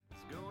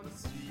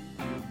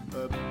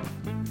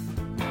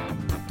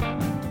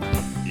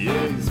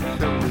Yeah, he's come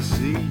to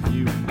see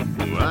you.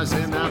 I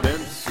said, now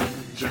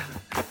Benson Joe,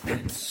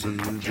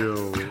 Benson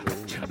Joe,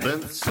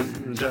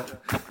 Benson Joe,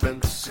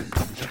 Benson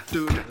Joe,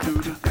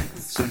 do-do-do-do,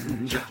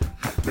 Benson Joe,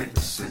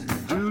 Benson,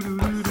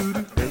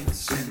 do-do-do-do-do,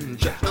 Benson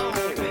Joe.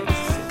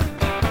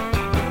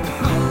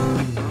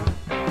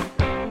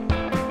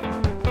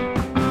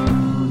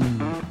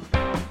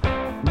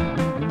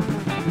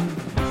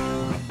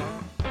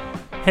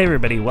 Hey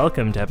everybody,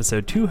 welcome to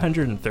episode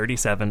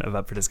 237 of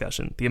Up for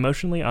Discussion, the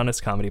emotionally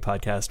honest comedy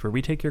podcast where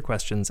we take your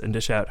questions and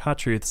dish out hot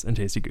truths and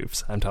tasty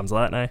goofs. I'm Tom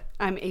Zlatni.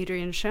 I'm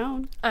Adrienne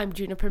Schoen. I'm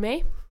Juniper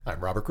May. I'm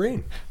Robert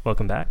Green.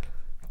 Welcome back.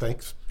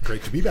 Thanks.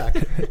 Great to be back.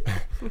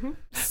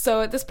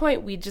 So at this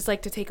point, we'd just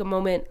like to take a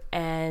moment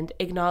and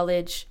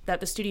acknowledge that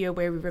the studio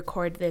where we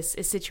record this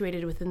is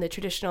situated within the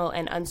traditional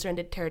and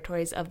unsurrendered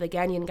territories of the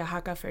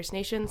Ganyan-Gahaka First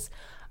Nations.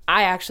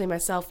 I actually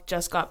myself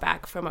just got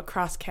back from a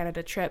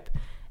cross-Canada trip,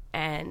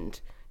 and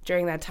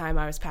during that time,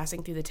 I was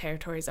passing through the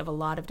territories of a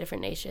lot of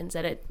different nations,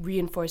 and it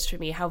reinforced for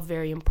me how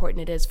very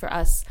important it is for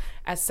us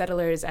as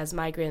settlers, as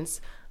migrants,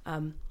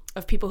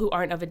 of people who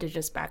aren't of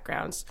Indigenous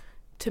backgrounds,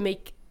 to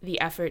make the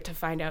effort to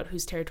find out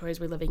whose territories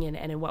we're living in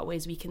and in what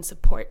ways we can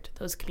support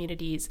those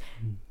communities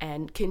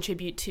and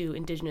contribute to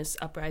Indigenous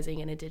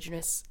uprising and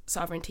Indigenous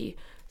sovereignty.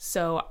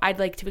 So I'd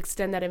like to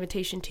extend that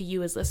invitation to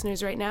you as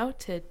listeners right now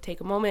to take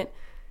a moment,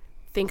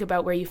 think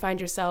about where you find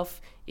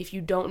yourself. If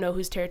you don't know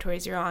whose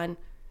territories you're on,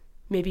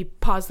 maybe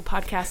pause the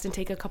podcast and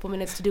take a couple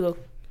minutes to do a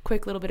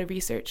quick little bit of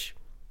research.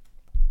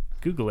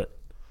 Google it.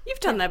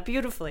 You've done that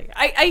beautifully.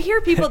 I hear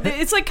people,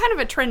 it's like kind of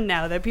a trend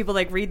now that people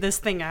like read this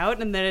thing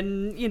out and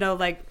then, you know,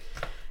 like,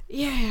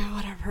 yeah,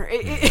 whatever.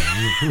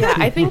 Yeah,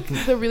 I think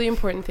the really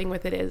important thing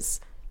with it is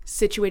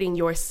situating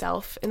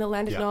yourself in the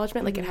land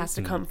acknowledgement. Like it has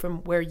to come from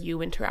where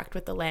you interact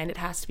with the land. It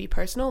has to be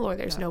personal or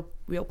there's no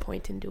real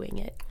point in doing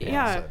it.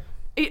 Yeah.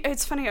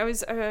 It's funny, I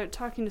was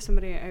talking to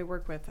somebody I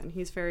work with, and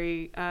he's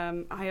very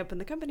high up in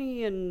the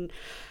company and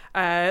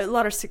a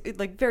lot of,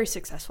 very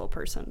successful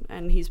person,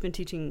 and he's been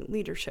teaching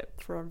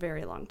leadership for a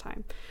very long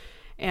time.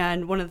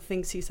 And one of the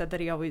things he said that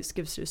he always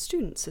gives to his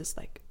students is,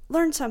 like,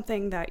 learn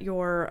something that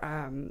you're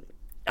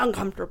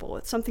uncomfortable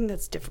with, something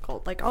that's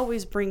difficult. Like,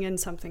 always bring in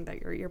something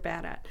that you're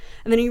bad at.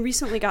 And then he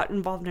recently got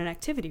involved in an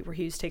activity where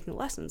he was taking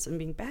lessons and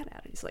being bad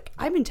at it. He's like,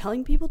 I've been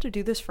telling people to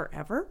do this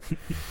forever,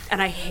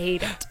 and I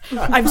hate it.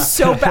 I'm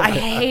so bad. I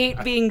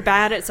hate being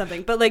bad at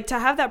something. But, like, to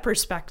have that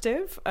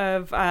perspective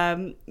of,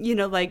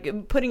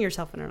 like, putting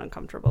yourself in an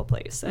uncomfortable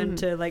place and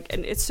to, like,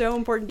 and it's so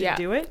important to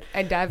do it.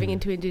 And diving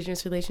into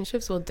Indigenous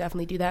relationships will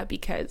definitely do that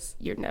because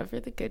you're never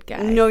the good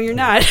guy. No, you're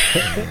not.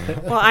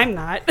 Well, I'm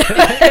not.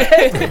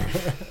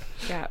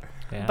 Yeah.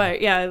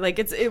 But yeah, like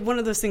it's one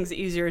of those things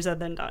easier said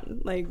than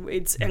done. Like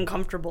it's an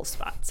uncomfortable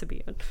spot to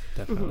be in.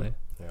 Definitely.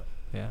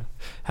 Yeah.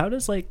 How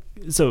does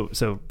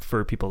so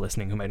for people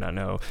listening who might not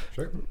know,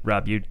 Sure.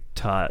 Rob, you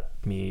taught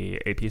me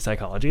AP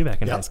psychology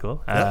back in high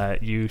school.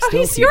 You Oh,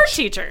 still he's your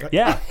teacher.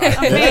 Yeah.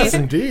 Yes,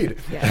 indeed.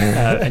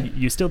 And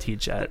you still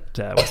teach at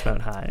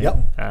Westmount High.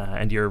 Yep.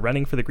 And you're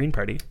running for the Green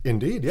Party.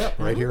 Indeed, yeah.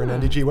 Right here in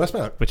NDG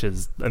Westmount. Which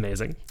is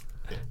amazing.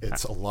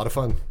 It's a lot of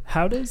fun.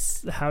 How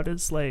does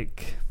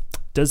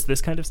does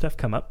this kind of stuff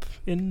come up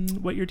in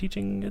what you're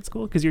teaching at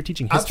school? Because you're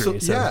teaching history,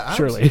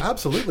 surely.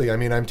 Absolutely. I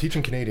mean, I'm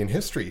teaching Canadian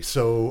history,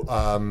 so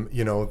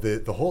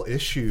the whole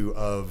issue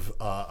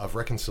of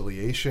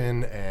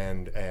reconciliation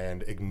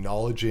and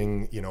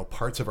acknowledging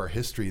parts of our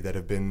history that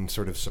have been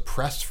sort of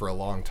suppressed for a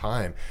long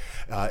time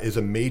is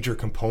a major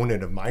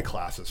component of my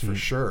classes for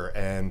sure.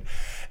 And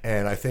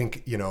I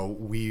think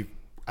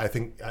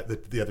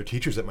the other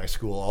teachers at my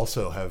school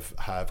also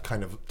have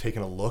kind of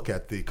taken a look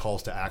at the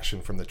calls to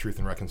action from the Truth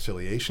and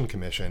Reconciliation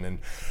Commission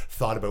and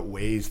thought about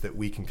ways that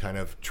we can kind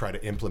of try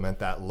to implement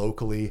that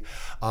locally.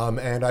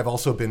 And I've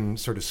also been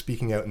sort of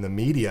speaking out in the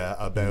media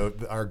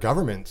about our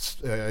government's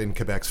in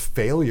Quebec's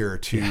failure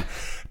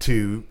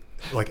to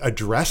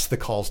address the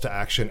calls to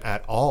action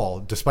at all,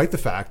 despite the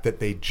fact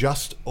that they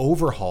just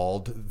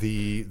overhauled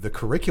the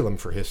curriculum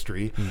for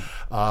history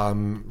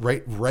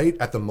right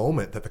at the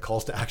moment that the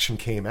calls to action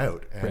came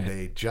out, and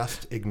they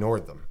just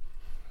ignored them.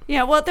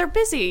 Yeah, well, they're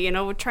busy,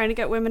 trying to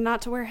get women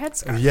not to wear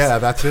headscarves. Yeah,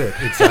 that's it.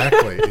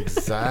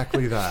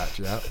 Exactly that.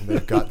 Yeah,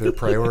 they've got their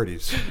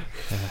priorities.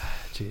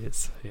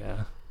 Jeez,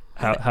 yeah.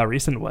 How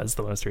recent was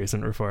the most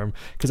recent reform?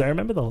 Because I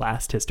remember the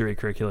last history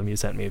curriculum you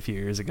sent me a few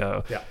years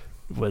ago. Yeah.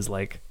 Was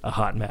like a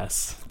hot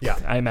mess. Yeah.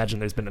 I imagine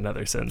there's been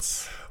another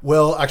since.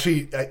 Well,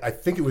 actually, I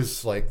think it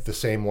was like the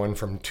same one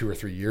from 2 or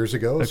 3 years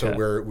ago. Okay.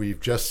 So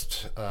we've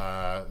just,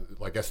 I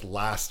guess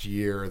last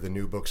year, the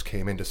new books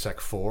came into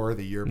Sec 4.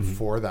 The year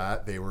before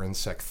that, they were in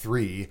Sec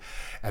 3.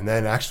 And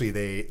then actually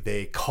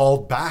they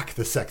called back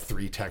the Sec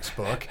 3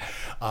 textbook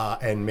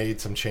and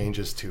made some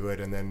changes to it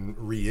and then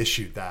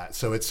reissued that.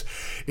 So it's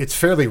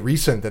fairly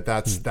recent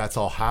that's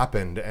all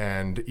happened.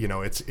 And,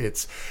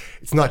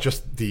 it's not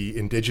just the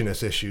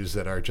Indigenous issues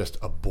that are just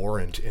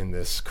abhorrent in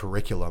this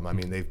curriculum. I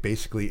mean, they've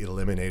basically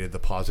eliminated the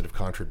positive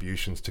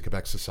contributions to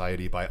Quebec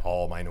society by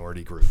all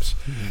minority groups,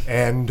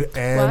 and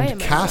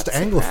cast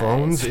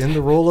Anglophones in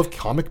the role of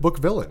comic book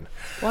villain.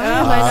 Why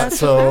am I not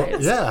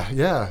surprised?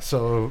 Yeah.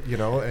 So,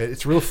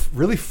 it's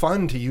really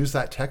fun to use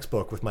that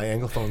textbook with my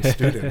Anglophone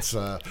students.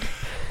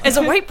 As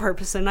a white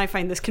person, I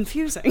find this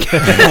confusing.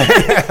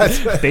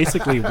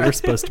 Basically, we're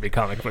supposed to be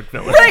comic book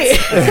villains. Right.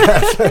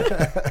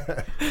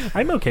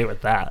 I'm okay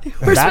with that.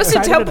 We're supposed to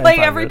downplay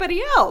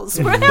everybody else.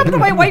 What happened to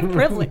my white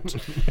privilege?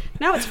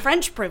 Now it's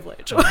French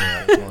privilege.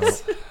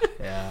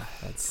 Yeah,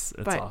 it's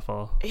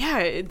awful. Yeah,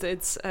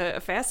 it's a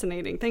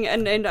fascinating thing.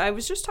 And I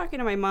was just talking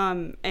to my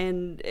mom,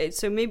 and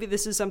so maybe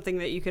this is something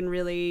that you can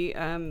really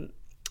kind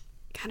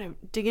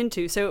of dig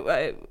into.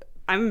 So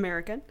I'm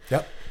American.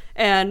 Yep.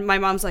 And my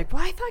mom's like,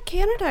 well, I thought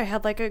Canada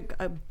had like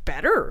a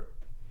better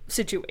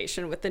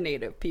situation with the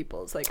native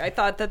peoples. Like, I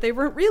thought that they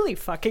weren't really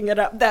fucking it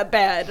up that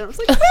bad. And I was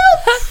like,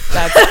 well,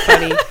 that's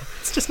funny.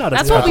 It's just not.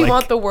 That's what we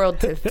want the world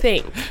to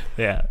think.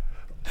 Yeah.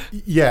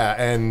 Yeah,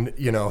 and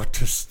to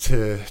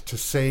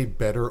say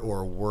better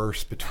or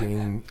worse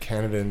between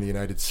Canada and the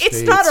United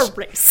States, it's not a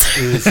race.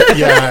 It's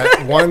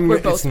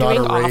not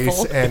a race,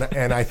 awful.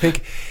 and I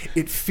think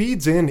it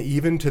feeds in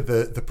even to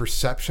the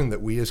perception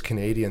that we as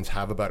Canadians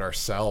have about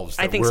ourselves.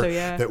 I think so.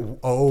 Yeah. That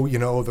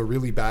the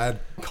really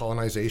bad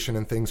colonization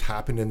and things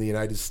happened in the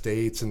United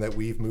States, and that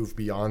we've moved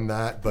beyond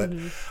that. But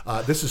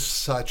this is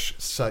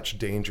such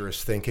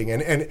dangerous thinking,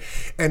 and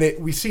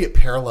we see it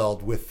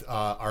paralleled with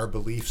our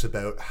beliefs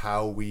about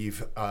how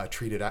we've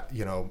treated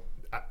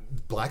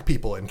Black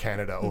people in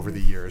Canada over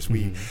the years.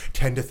 We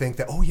tend to think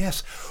that, oh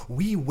yes,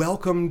 we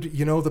welcomed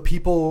the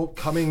people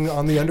coming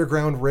on the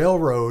Underground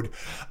Railroad,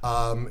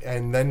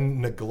 and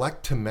then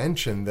neglect to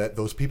mention that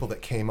those people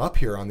that came up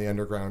here on the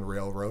Underground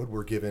Railroad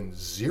were given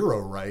zero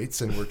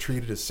rights and were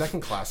treated as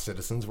second-class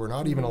citizens. We're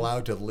not even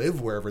allowed to live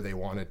wherever they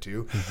wanted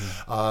to.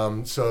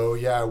 So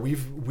yeah,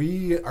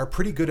 we are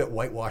pretty good at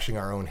whitewashing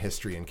our own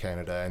history in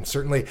Canada, and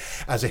certainly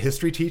as a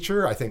history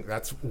teacher, I think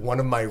that's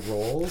one of my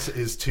roles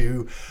is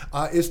to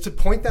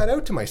point that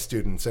out to my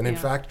students. And in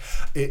fact,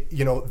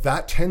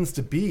 that tends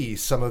to be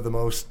some of the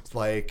most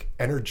like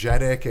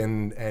energetic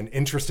and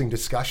interesting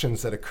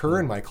discussions that occur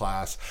in my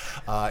class,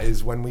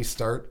 is when we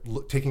start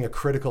taking a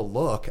critical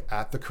look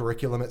at the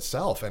curriculum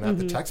itself and at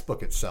the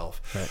textbook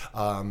itself.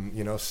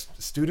 Right.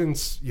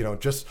 Students,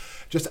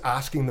 just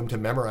asking them to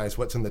memorize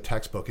what's in the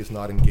textbook is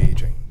not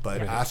engaging,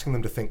 but asking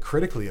them to think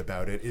critically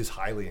about it is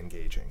highly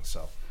engaging.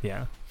 So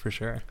yeah, for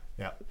sure.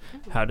 Yeah.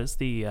 How does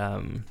the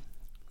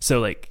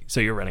so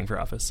you're running for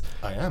office?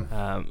 I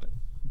am.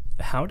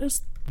 How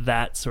does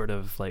that sort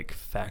of like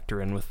factor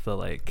in with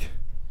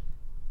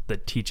the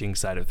teaching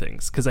side of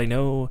things? Because I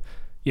know,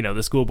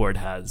 the school board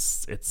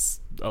has its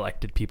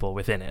elected people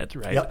within it,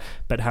 right? Yep.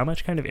 But how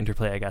much kind of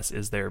interplay, I guess,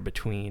 is there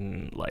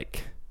between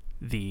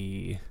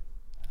the,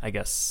 I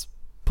guess,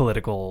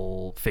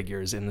 political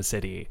figures in the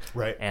city,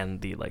 right,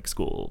 and the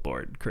school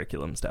board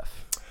curriculum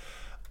stuff?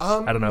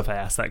 I don't know if I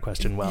asked that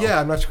question well. Yeah,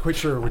 I'm not quite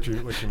sure what you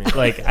mean.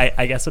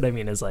 I guess what I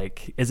mean is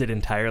is it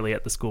entirely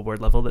at the school board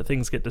level that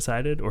things get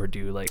decided, or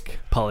do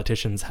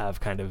politicians have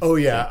kind of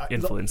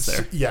influence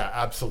there? Yeah,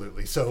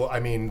 absolutely. So I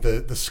mean,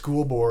 the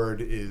school board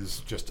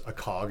is just a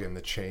cog in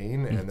the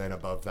chain, and then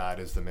above that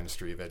is the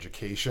Ministry of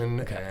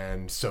Education,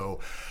 and so.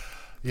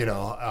 We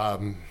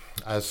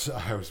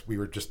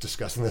were just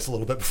discussing this a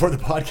little bit before the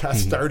podcast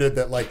started,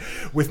 that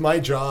with my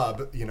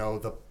job,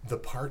 the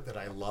part that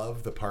I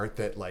love, the part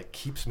that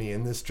keeps me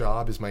in this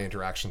job is my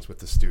interactions with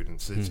the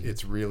students.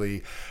 It's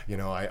really,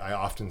 I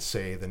often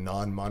say the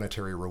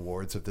non-monetary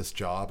rewards of this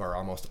job are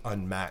almost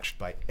unmatched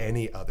by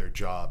any other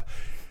job.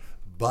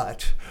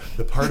 But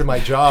the part of my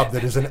job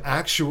that is an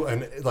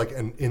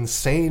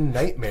insane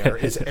nightmare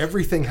is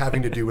everything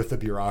having to do with the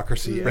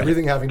bureaucracy,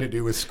 everything having to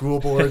do with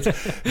school boards,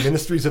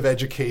 ministries of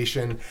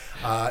education.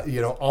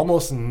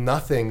 Almost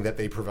nothing that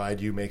they provide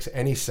you makes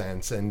any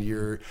sense, and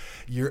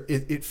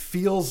it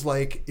feels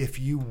like if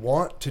you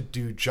want to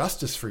do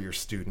justice for your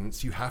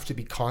students, you have to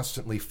be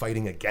constantly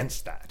fighting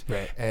against that,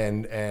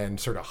 and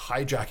sort of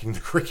hijacking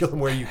the curriculum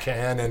where you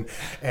can,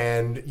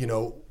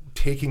 and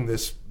taking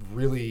this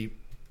really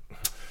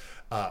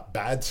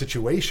bad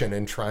situation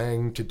and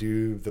trying to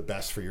do the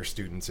best for your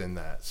students in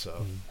that.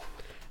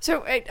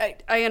 So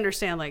I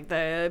understand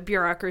the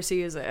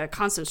bureaucracy is a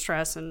constant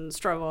stress and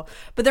struggle,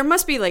 but there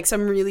must be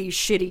some really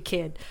shitty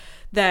kid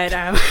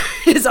that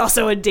is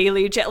also a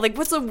daily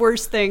what's the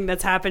worst thing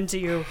that's happened to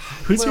you?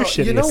 Who's your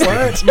shittiest? You know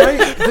what?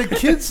 The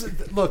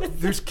kids, look,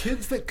 there's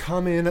kids that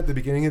come in at the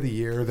beginning of the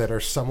year that are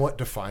somewhat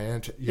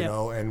defiant,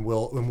 and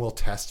will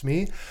test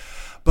me.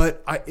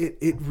 But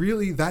it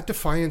really, that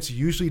defiance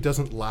usually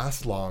doesn't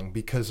last long,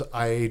 because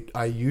I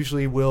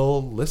usually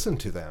will listen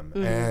to them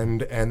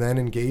and then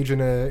engage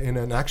in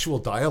an actual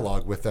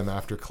dialogue with them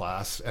after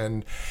class,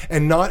 and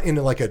not in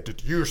like a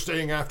you're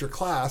staying after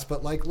class,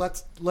 but like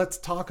let's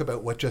talk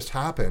about what just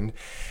happened.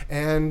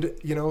 And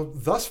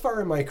thus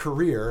far in my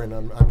career, and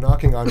I'm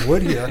knocking on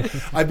wood here,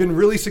 I've been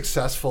really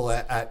successful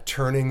at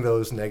turning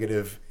those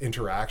negative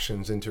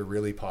interactions into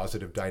really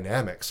positive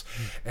dynamics.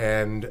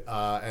 And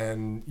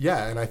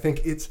I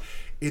think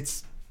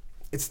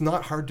it's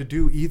not hard to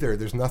do either.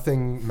 There's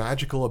nothing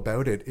magical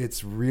about it.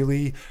 It's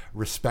really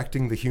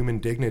respecting the human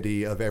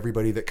dignity of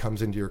everybody that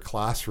comes into your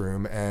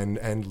classroom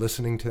and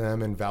listening to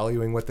them and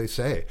valuing what they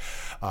say.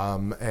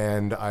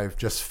 And I've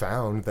just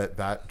found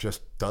that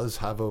just does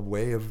have a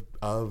way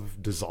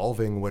of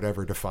dissolving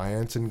whatever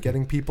defiance and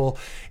getting people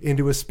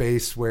into a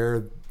space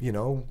where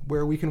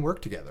we can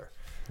work together.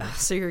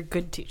 So you're a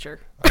good teacher.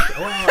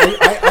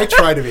 I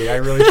try to be. I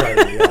really try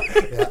to be.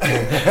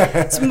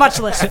 Yeah. It's much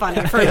less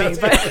funny for me,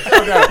 but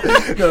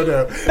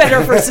no.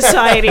 Better for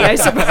society, I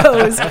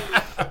suppose.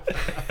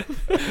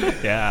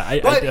 Yeah,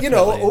 but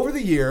over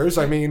the years,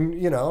 I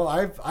mean,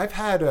 I've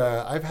had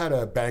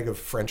a bag of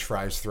French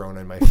fries thrown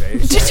in my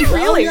face. Did you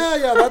really?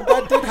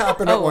 That did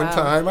happen at one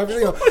time. I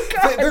mean,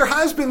 God. There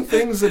has been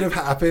things that have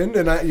happened,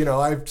 and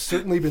I've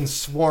certainly been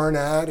sworn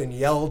at and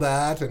yelled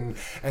at and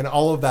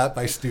all of that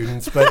by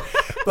students, but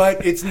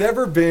it's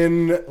never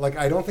been like,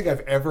 I don't think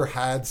I've ever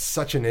had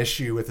such an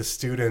issue with a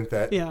student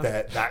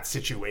that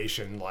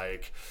situation,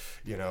 like,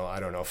 I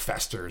don't know,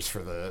 festers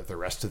for the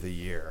rest of the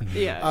year.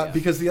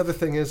 Because the other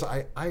thing is,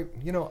 I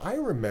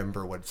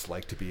remember what it's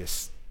like to be a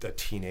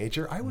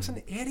teenager. I was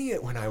an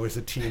idiot when I was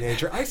a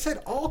teenager. I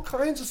said all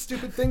kinds of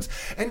stupid things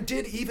and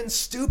did even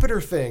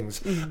stupider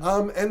things.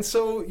 And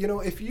so,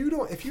 if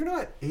you're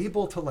not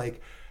able to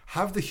like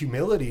have the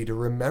humility to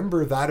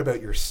remember that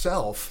about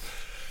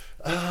yourself,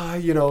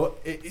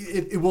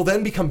 it will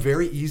then become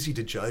very easy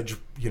to judge,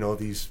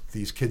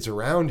 these kids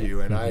around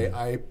you, and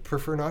I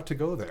prefer not to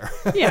go there.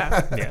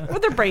 Well,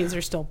 their brains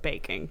are still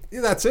baking.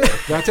 That's it.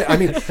 I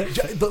mean,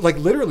 like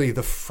literally,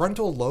 the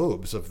frontal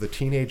lobes of the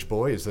teenage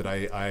boys that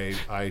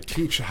I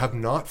teach have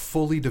not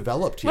fully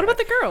developed yet. What about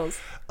the girls?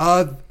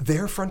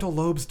 Their frontal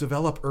lobes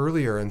develop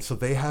earlier, and so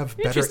they have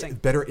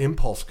better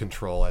impulse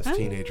control as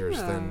teenagers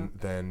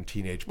than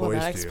teenage boys do. Well,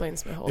 that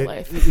explains my whole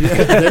life.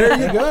 Yeah,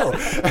 there you go.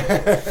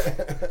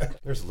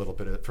 There's a little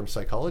bit from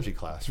psychology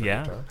class. Right?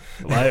 Yeah.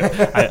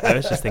 Well, I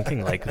was just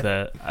thinking, like,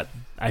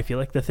 I feel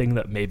like the thing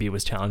that maybe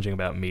was challenging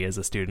about me as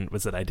a student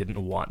was that I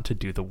didn't want to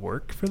do the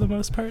work for the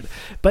most part.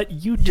 But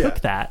you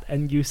took that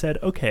and you said,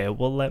 okay,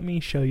 well, let me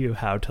show you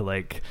how to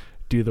like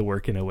do the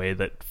work in a way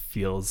that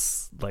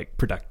feels like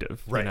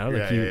productive. Right.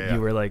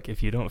 You were like,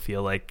 if you don't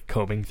feel like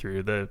combing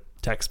through the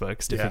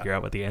textbooks to figure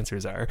out what the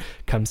answers are,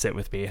 come sit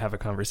with me, have a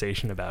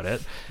conversation about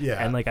it.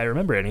 And like, I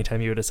remember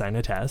anytime you would assign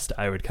a test,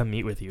 I would come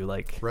meet with you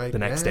like the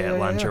next day at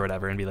lunch or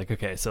whatever and be like,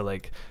 okay, so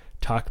like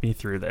talk me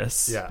through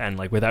this. And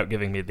like, without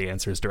giving me the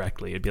answers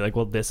directly, it'd be like,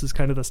 well, this is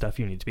kind of the stuff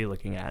you need to be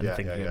looking at and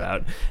thinking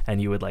about. And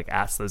you would like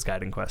ask those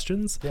guiding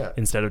questions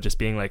instead of just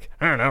being like,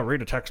 I don't know,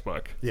 read a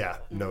textbook. Yeah,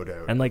 no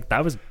doubt. And like,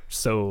 that was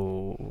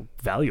so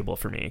valuable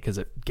for me because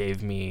it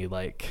gave me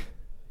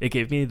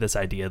this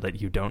idea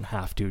that you don't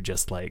have to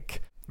just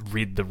like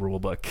read the rule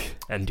book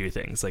and do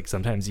things. Like,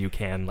 sometimes you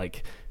can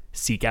like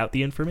seek out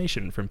the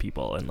information from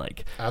people and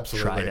like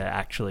try to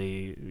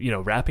actually,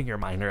 wrapping your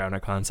mind around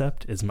a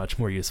concept is much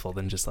more useful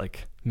than just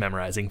like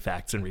memorizing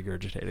facts and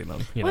regurgitating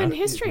them. And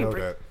history in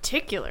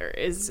particular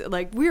is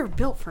like, we are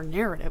built for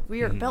narrative.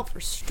 We are built for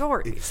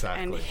stories.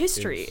 And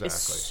history is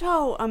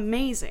so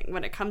amazing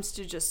when it comes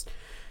to just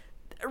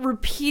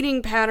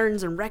repeating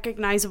patterns and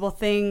recognizable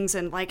things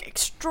and like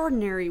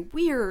extraordinary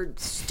weird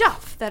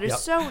stuff that is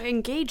so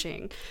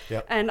engaging.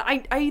 And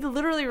I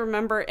literally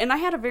remember, and I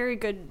had a very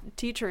good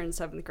teacher in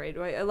 7th grade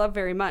who I love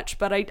very much,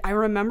 but I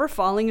remember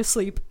falling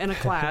asleep in a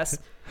class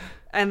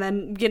and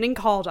then getting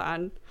called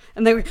on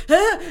and they were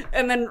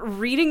and then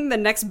reading the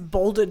next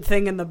bolded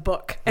thing in the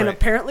book, and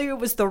apparently it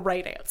was the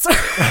right answer.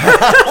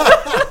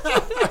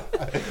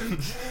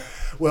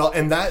 Well,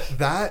 and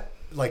that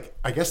like,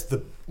 I guess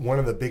one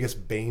of the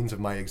biggest banes of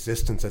my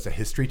existence as a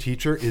history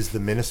teacher is the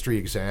ministry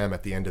exam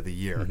at the end of the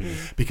year,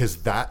 because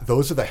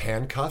those are the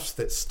handcuffs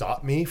that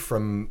stop me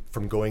from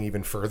going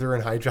even further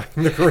and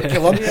hijacking the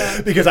curriculum.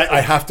 Because I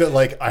have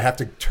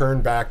to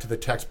turn back to the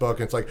textbook,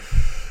 and it's like,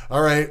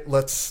 all right,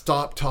 let's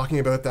stop talking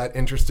about that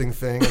interesting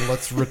thing and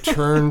let's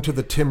return to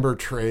the timber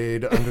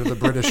trade under the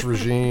British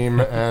regime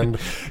and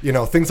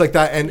things like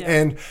that.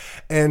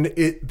 And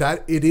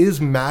it is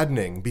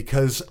maddening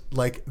because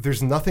like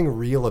there's nothing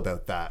real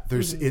about that.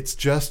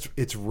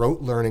 It's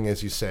rote learning,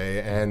 as you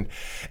say, and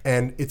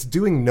it's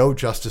doing no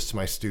justice to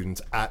my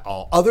students at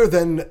all, other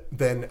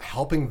than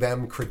helping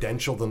them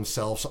credential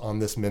themselves on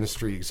this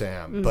ministry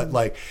exam. But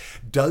like,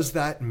 does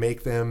that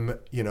make them,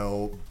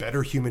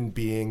 better human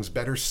beings,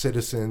 better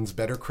citizens,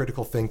 better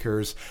critical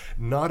thinkers?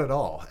 Not at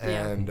all.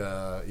 And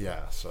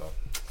so.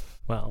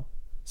 Well,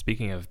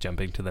 speaking of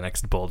jumping to the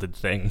next bolded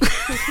thing,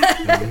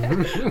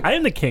 I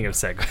am the king of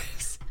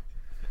segues.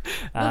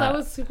 Well, that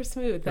was super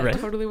smooth. That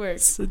totally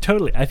works.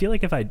 Totally. I feel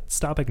like if I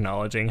stop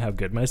acknowledging how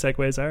good my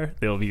segues are,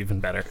 they'll be even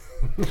better.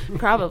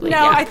 Probably. No,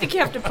 yeah. I think you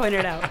have to point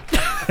it out.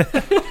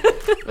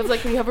 It's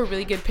like when you have a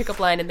really good pickup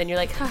line and then you're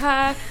like,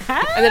 haha,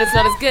 and then it's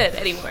not as good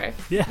anymore.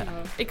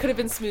 Yeah. It could have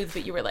been smooth,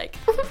 but you were like,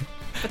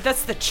 But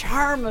that's the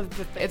charm of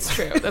the thing. it's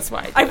true. That's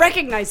why. I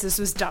recognize this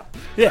was dumb.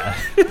 Yeah.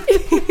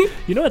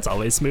 You know what's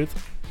always smooth?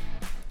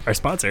 Our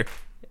sponsor.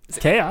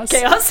 Chaos.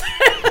 Chaos.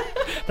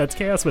 That's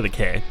Chaos with a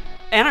K.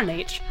 And an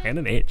H. And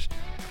an H.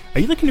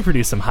 Are you looking to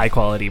produce some high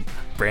quality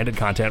branded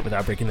content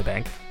without breaking the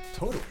bank?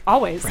 Totally.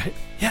 Always. Right?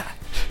 Yeah.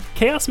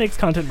 Chaos makes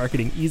content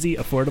marketing easy,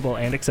 affordable,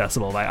 and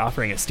accessible by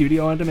offering a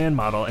studio-on-demand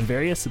model and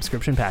various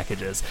subscription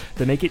packages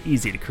that make it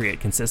easy to create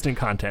consistent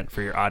content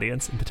for your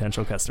audience and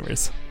potential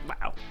customers.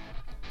 Wow.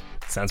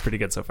 Sounds pretty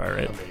good so far,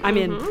 right? I'm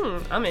in.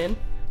 I'm in.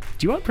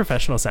 Do you want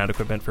professional sound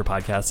equipment for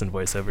podcasts and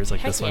voiceovers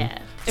like Heck this one?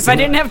 yeah. If I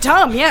didn't have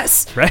Tom,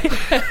 yes. Right?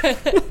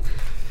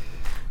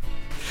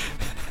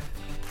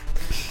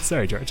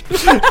 Sorry, George.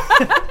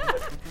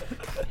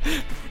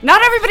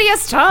 Not everybody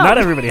has Tom. Not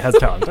everybody has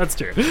Tom. That's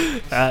true.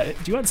 Do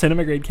you want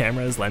cinema-grade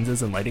cameras,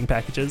 lenses, and lighting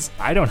packages?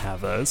 I don't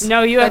have those.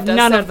 No, you have does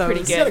none sound of those. pretty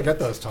You good. gotta get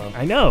those, Tom.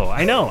 I know.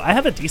 I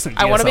have a decent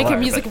DSLR. I want to make a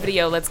music but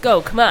video. Let's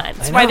go. Come on.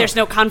 That's why there's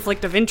no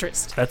conflict of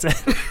interest. That's it.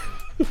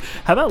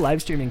 How about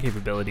live streaming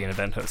capability and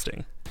event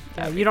hosting?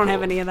 You don't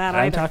have any of that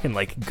I'm either. talking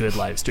like good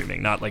live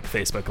streaming, not like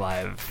Facebook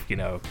Live,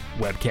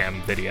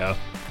 webcam video.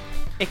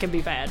 It can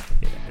be bad.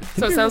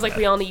 So it sounds like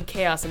we all need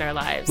chaos in our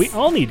lives. We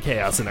all need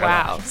chaos in our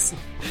Wow. lives.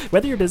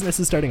 Whether your business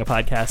is starting a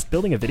podcast,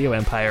 building a video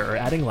empire, or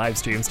adding live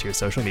streams to your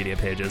social media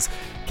pages,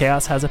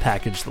 Chaos has a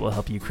package that will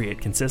help you create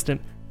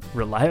consistent,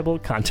 reliable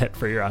content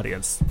for your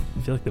audience.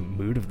 I feel like the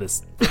mood of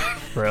this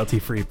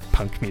royalty-free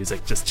punk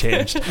music just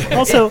changed.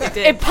 Also,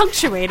 It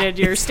punctuated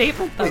your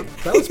statement, though.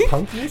 That was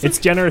punk music? it's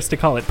generous to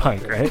call it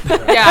punk, right?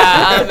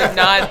 Yeah,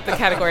 not the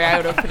category I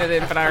would have put it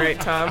in, but all right,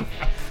 Tom.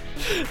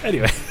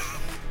 Anyway.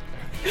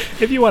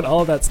 If you want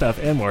all of that stuff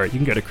and more, you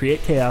can go to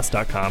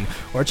createchaos.com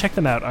or check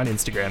them out on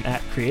Instagram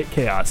at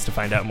createchaos to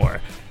find out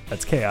more.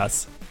 That's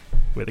chaos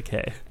with a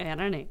K.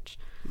 And an H.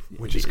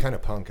 Which is kind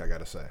of punk, I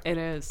gotta say. It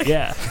is.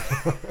 Yeah.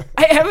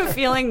 I have a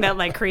feeling that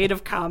like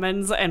Creative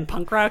Commons and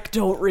punk rock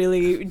don't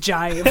really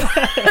jive.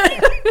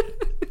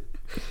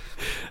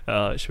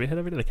 Should we head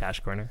over to the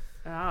Cash Corner?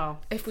 Oh,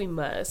 If we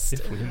must.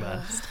 If we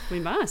must. we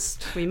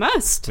must. We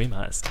must. We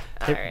must. All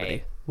Hey, everybody,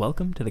 right.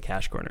 welcome to the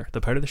Cash Corner, the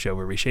part of the show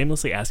where we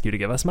shamelessly ask you to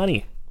give us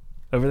money.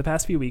 Over the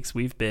past few weeks,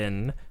 we've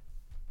been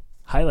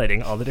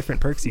highlighting all the different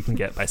perks you can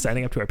get by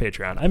signing up to our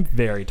Patreon. I'm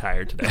very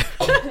tired today.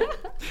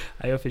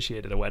 I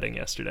officiated a wedding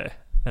yesterday,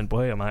 and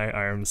boy, are my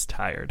arms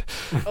tired.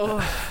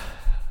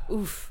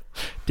 Oof.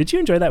 Did you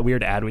enjoy that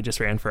weird ad we just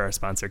ran for our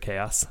sponsor,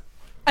 Chaos?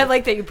 I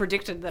like that you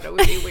predicted that it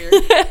would be weird.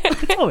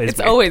 It's always It's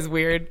weird. always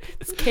weird.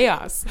 It's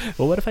chaos.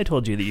 Well, what if I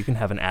told you that you can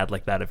have an ad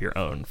like that of your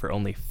own for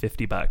only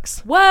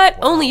 $50? What?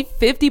 Only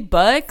 $50?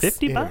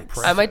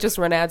 $50? I might just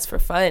run ads for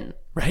fun.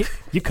 Right?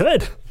 You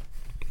could.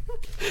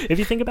 If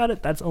you think about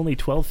it, that's only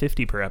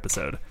 $12.50 per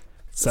episode.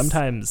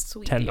 Sometimes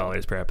Sweet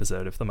 $10 per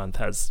episode if the month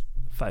has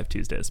 5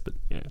 Tuesdays. But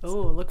Oh,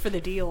 look for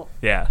the deal.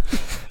 yeah,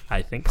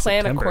 I think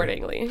Plan September,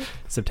 accordingly.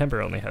 September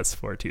only has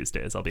 4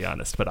 Tuesdays. I'll be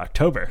honest, but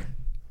October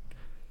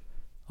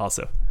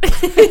also.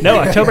 No,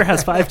 October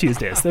has 5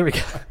 Tuesdays. There we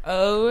go.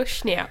 Oh,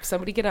 snap.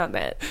 Somebody get on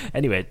that.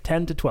 Anyway,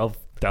 $10 to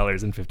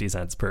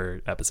 $12.50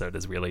 per episode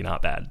is really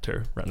not bad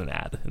to run an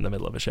ad in the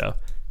middle of a show,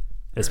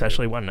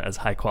 especially one as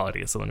high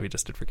quality as the one we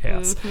just did for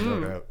Chaos. No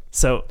doubt.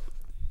 So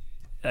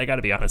I got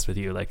to be honest with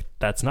you, like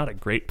that's not a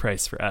great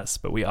price for us,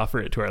 but we offer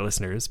it to our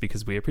listeners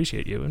because we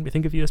appreciate you and we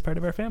think of you as part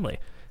of our family.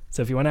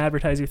 So if you want to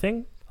advertise your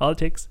thing, all it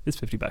takes is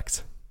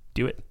 $50.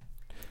 Do it.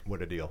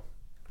 What a deal.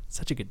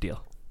 Such a good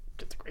deal.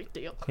 It's a great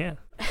deal. Yeah.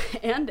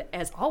 And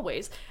as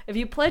always, if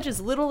you pledge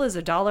as little as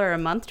 $1 a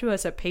month to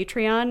us at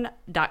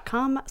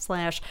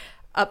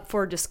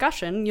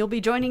patreon.com/up4discussion, you'll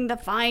be joining the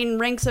fine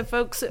ranks of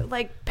folks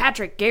like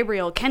Patrick,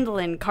 Gabriel,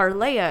 Kendallin,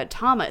 Carlea,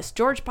 Thomas,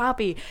 George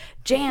Poppy,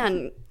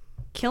 Jan,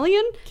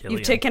 Killian?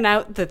 You've taken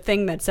out the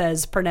thing that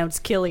says pronounce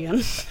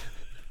Killian.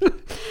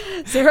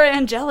 Sarah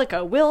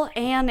Angelica, Will,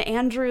 Ann,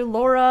 Andrew,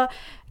 Laura,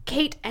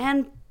 Kate,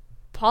 and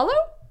Paulo?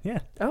 Yeah.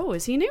 Oh,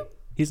 is he new?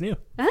 He's new.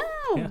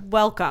 Oh, Yeah.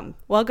 welcome.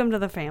 Welcome to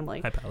the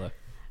family. Hi, Paolo.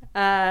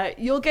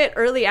 You'll get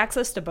early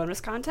access to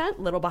bonus content,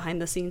 little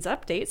behind-the-scenes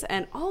updates,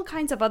 and all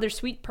kinds of other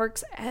sweet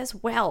perks as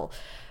well.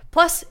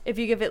 Plus, if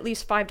you give at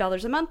least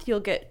 $5 a month, you'll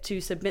get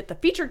to submit the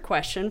featured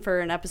question for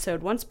an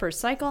episode once per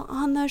cycle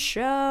on the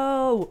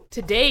show.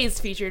 Today's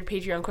featured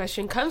Patreon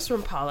question comes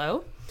from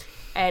Paulo,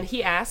 and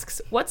he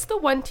asks, what's the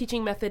one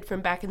teaching method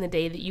from back in the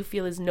day that you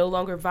feel is no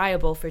longer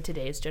viable for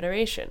today's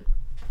generation?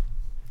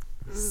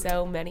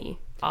 So many.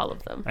 All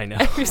of them. I know.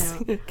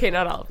 Okay,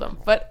 not all of them,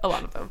 but a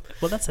lot of them.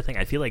 Well, that's the thing.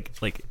 I feel like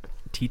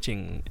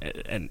teaching,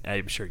 and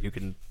I'm sure you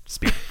can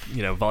speak,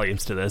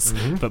 volumes to this,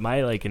 but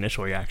my like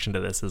initial reaction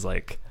to this is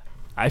like,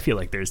 I feel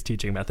like there's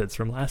teaching methods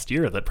from last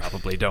year that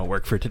probably don't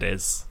work for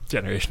today's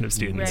generation of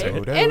students. Right.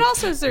 Right? And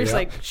also, there's Yeah.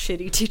 like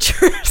shitty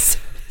teachers.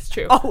 It's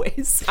true.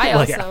 Always. I Well,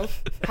 also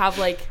have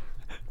like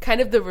kind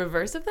of the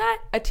reverse of that,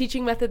 a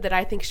teaching method that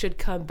I think should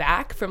come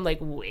back from like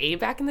way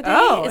back in the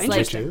day is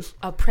like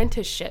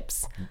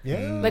apprenticeships.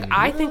 Yeah. Like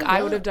I think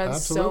I would have done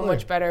so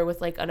much better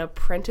with like an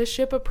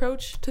apprenticeship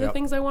approach to the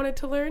things I wanted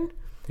to learn.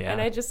 Yeah.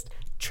 And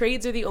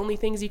trades are the only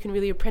things you can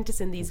really apprentice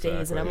in these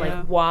days. And I'm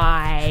like,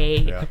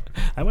 why? Yeah.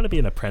 I want to be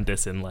an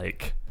apprentice in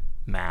like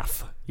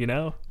math, you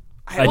know?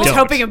 I was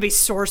hoping it'd be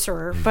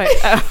sorcerer, but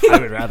I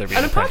would rather be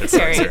an apprentice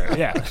sorcerer.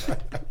 Yeah.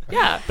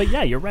 Yeah. But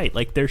yeah, you're right.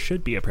 Like there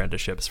should be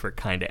apprenticeships for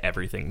kind of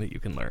everything that you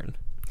can learn.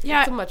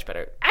 Yeah, it's a much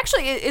better.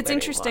 Actually, it's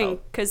interesting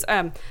because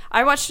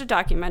I watched a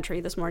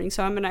documentary this morning,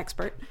 so I'm an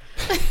expert.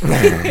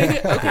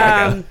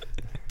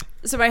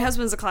 So my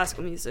husband's a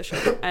classical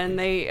musician, and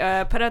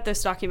they put out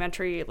this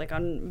documentary like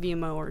on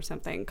Vimeo or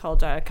something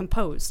called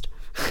Composed.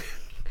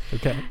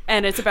 Okay.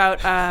 And it's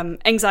about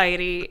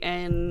anxiety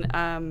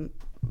and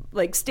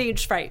like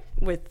stage fright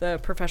with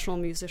professional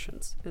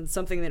musicians. It's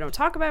something they don't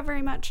talk about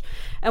very much.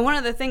 And one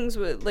of the things,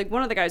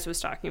 one of the guys was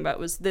talking about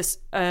was this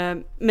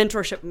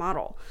mentorship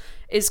model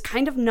is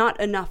kind of not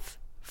enough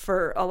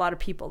for a lot of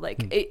people.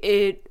 Like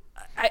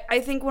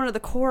I think one of the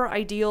core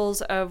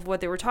ideals of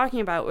what they were talking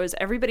about was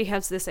everybody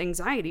has this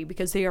anxiety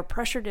because they are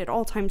pressured at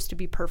all times to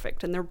be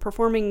perfect, and they're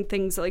performing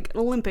things like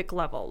an Olympic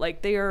level.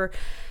 Like they are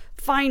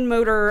fine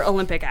motor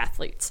Olympic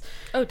athletes.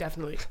 Oh,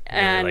 definitely.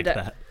 And like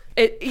that.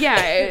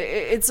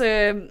 It's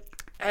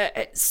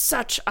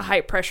such a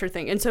high pressure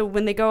thing. And so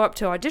when they go up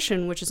to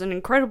audition, which is an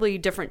incredibly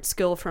different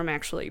skill from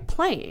actually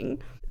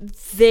playing,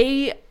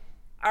 they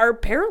are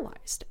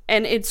paralyzed,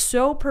 and it's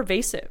so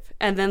pervasive.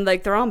 And then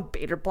like they're on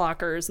beta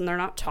blockers and they're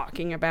not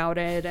talking about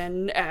it,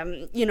 and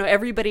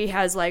everybody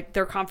has like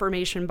their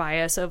confirmation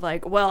bias of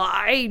like, well,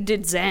 I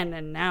did Zen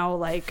and now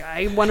like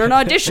I won an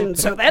audition,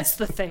 so that's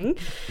the thing.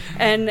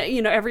 And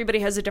everybody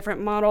has a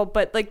different model,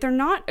 but like they're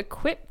not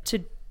equipped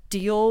to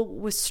deal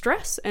with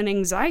stress and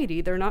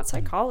anxiety. They're not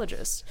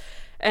psychologists,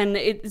 and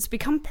it's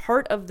become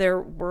part of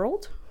their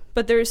world.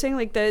 But they're saying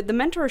like the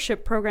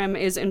mentorship program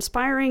is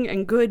inspiring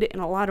and good in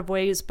a lot of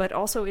ways, but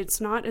also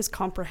it's not as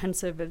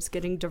comprehensive as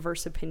getting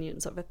diverse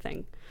opinions of a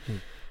thing.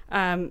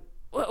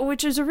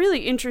 Which is a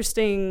really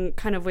interesting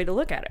kind of way to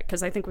look at it,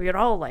 because I think we would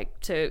all like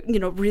to,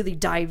 really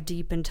dive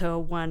deep into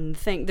one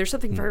thing. There's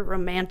something very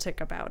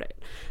romantic about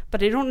it,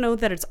 but I don't know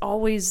that it's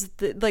always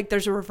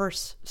there's a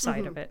reverse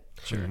side of it.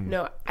 Sure.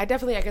 No, I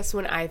guess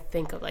when I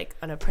think of like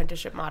an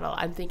apprenticeship model,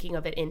 I'm thinking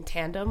of it in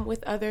tandem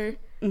with other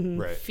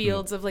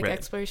fields of like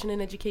exploration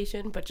and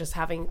education, but just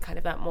having kind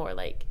of that more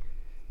like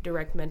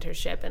direct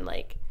mentorship and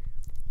like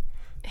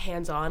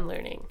hands-on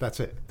learning. That's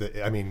it.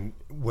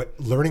 What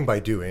learning by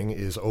doing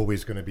is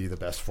always going to be the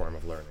best form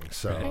of learning.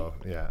 So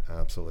yeah,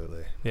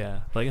 absolutely.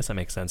 Yeah, well, I guess that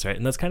makes sense, right?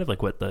 And that's kind of like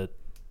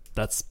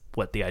that's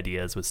what the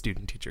idea is with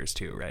student teachers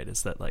too, right?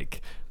 Is that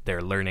like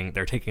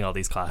they're taking all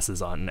these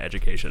classes on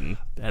education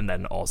and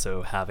then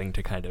also having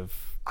to kind of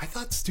I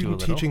thought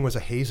student teaching was a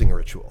hazing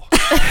ritual.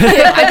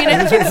 I mean,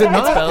 is it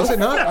not? Is it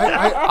not?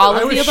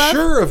 I was above?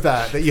 Sure of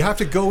that you have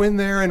to go in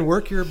there and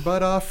work your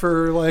butt off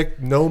for like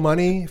no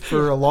money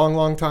for a long,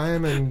 long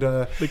time, and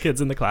the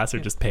kids in the class are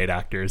just paid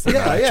actors.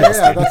 Yeah.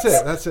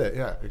 That's it.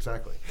 Yeah,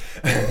 exactly.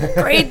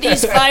 Grade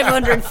these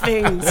 500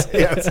 things.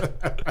 Yes.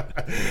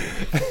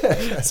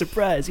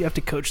 Surprise! You have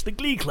to coach the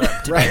Glee Club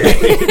today. Right.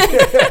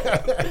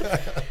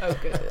 Oh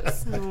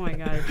goodness. Oh my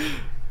god.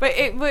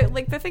 But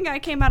like the thing I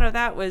came out of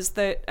that was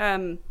that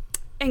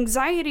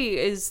anxiety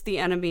is the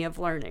enemy of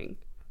learning,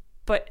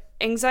 but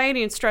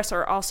anxiety and stress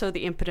are also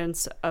the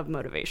impotence of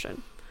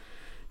motivation.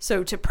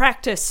 So to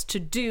practice,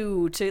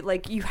 you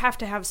have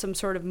to have some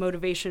sort of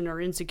motivation or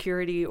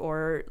insecurity,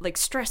 or like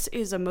stress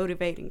is a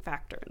motivating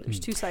factor. And there's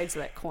two sides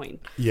of that coin.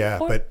 Yeah,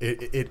 but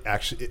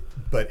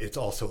it's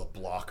also a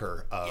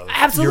blocker of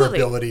Absolutely.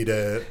 your ability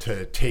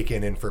to take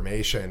in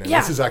information. And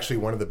this is actually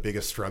one of the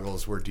biggest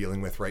struggles we're dealing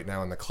with right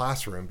now in the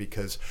classroom,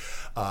 because,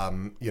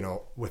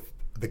 with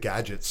the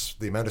gadgets,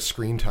 the amount of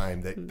screen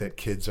time that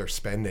kids are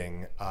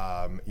spending,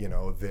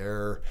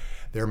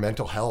 their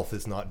mental health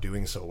is not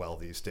doing so well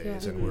these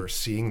days. And we're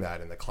seeing that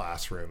in the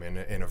classroom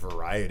in a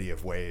variety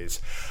of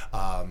ways.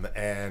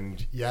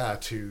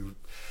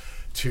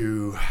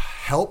 To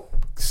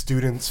help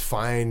students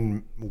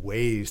find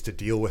ways to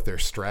deal with their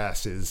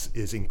stress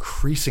is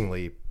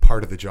increasingly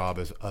part of the job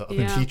of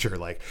a teacher.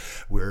 Like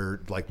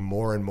we're like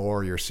more and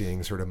more you're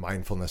seeing sort of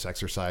mindfulness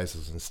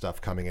exercises and stuff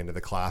coming into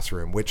the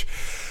classroom, which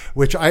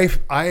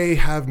I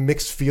have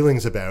mixed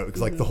feelings about,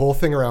 because like the whole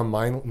thing around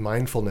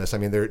mindfulness. I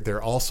mean,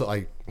 they're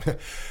also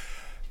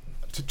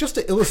just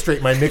to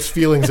illustrate my mixed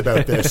feelings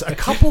about this,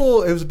 it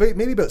was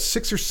maybe about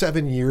 6 or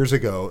 7 years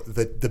ago,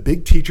 the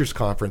big teachers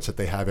conference that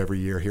they have every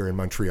year here in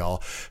Montreal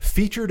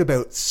featured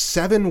about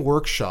 7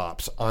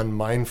 workshops on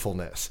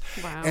mindfulness.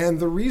 Wow. And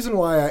the reason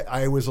why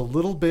I was a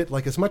little bit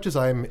like, as much as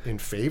I'm in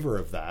favor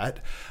of that,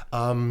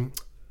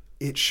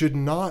 it should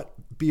not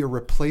be a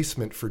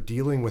replacement for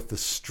dealing with the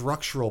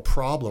structural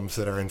problems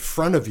that are in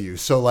front of you.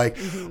 So like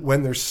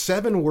when there's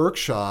 7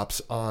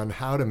 workshops on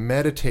how to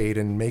meditate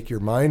and make your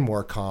mind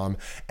more calm,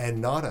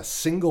 and not a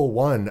single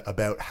one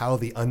about how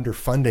the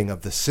underfunding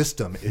of the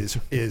system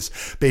is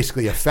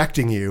basically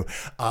affecting you,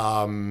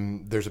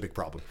 there's a big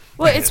problem.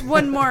 Well, it's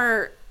one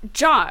more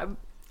job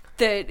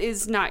that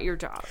is not your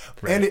job.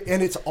 Right.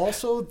 And it's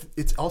also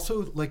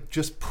like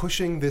just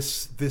pushing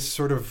this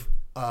sort of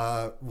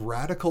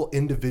radical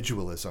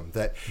individualism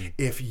that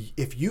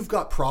if you've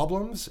got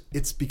problems,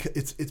 it's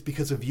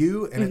because of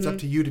you, and it's up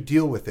to you to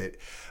deal with it.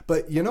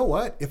 But you know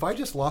what? If I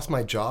just lost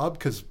my job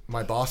because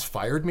my boss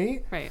fired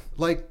me, right?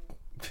 Like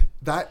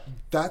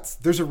that's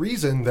there's a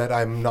reason that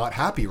I'm not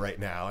happy right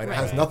now, and it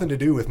has nothing to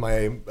do with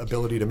my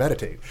ability to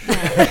meditate.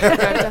 I've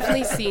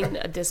definitely seen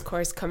a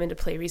discourse come into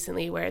play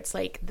recently where it's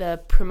like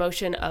the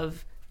promotion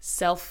of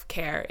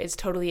self-care is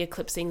totally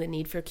eclipsing the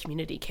need for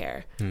community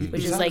care,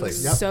 which is like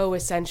so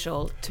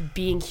essential to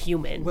being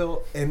human.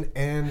 Well,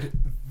 and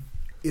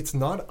it's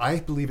not, I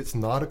believe it's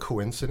not a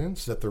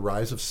coincidence that the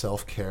rise of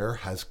self-care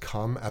has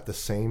come at the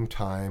same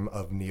time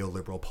of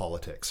neoliberal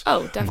politics.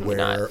 Oh, definitely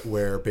not.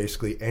 Where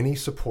basically any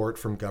support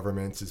from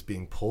governments is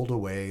being pulled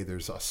away.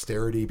 There's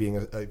austerity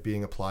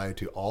being applied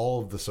to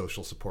all of the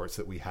social supports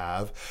that we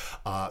have,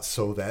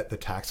 so that the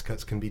tax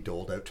cuts can be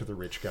doled out to the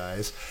rich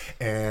guys.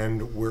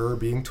 And we're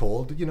being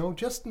told,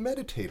 just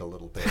meditate a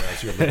little bit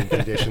as your living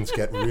conditions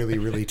get really,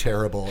 really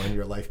terrible and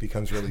your life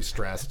becomes really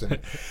stressed and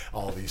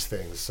all these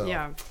things. So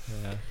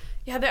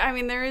Yeah,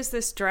 there is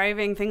this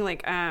driving thing.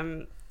 Like,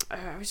 I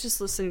was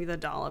just listening to the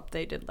Dollop.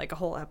 They did like a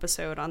whole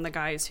episode on the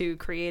guys who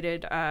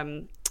created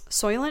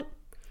Soylent.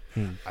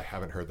 I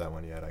haven't heard that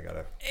one yet.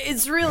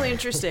 It's really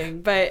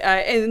interesting, but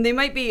and they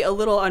might be a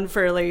little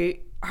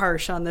unfairly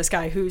harsh on this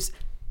guy who's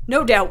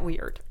no doubt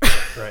weird,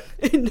 right?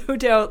 No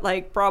doubt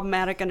like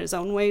problematic in his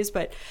own ways.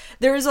 But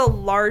there is a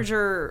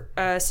larger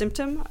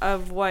symptom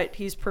of what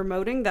he's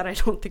promoting that I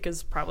don't think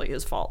is probably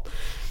his fault.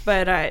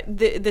 But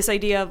this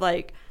idea of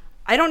like,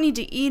 I don't need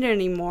to eat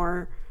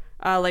anymore,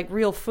 like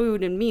real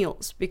food and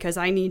meals, because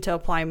I need to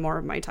apply more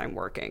of my time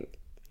working.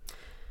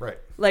 Right.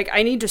 Like,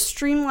 I need to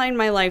streamline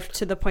my life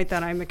to the point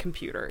that I'm a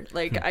computer.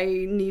 Like, I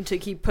need to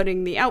keep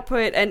putting the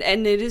output, and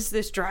it is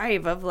this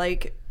drive of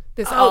like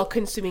this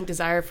all-consuming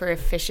desire for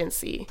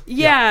efficiency.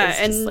 Yeah,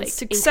 and just, like,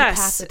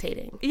 success.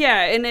 Incapacitating.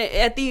 Yeah, and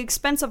at the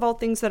expense of all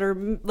things that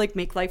are like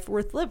make life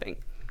worth living.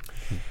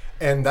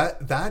 And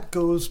that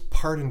goes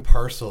part and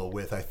parcel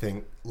with, I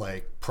think,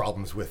 like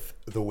problems with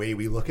the way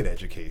we look at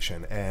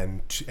education.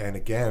 And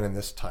again, and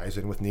this ties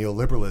in with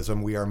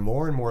neoliberalism, we are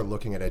more and more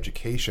looking at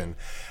education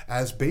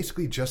as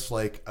basically just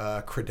like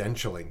a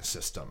credentialing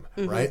system,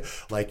 right?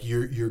 Like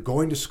you're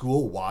going to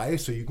school, why?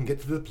 So you can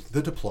get to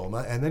the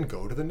diploma and then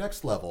go to the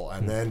next level.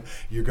 And then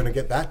you're going to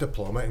get that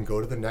diploma and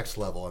go to the next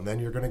level. And then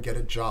you're going to get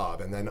a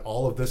job and then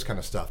all of this kind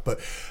of stuff.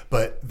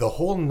 But the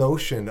whole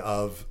notion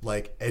of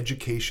like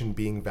education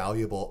being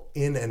valuable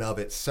in and of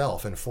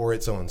itself and for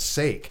its own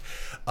sake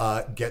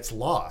gets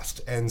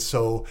lost. And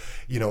so,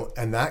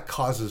 and that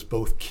causes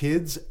both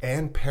kids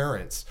and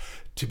parents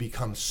to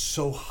become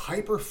so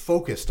hyper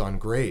focused on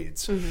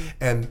grades,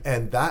 and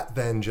that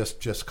then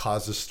just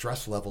causes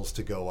stress levels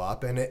to go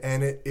up, and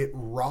it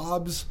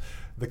robs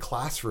the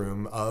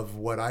classroom of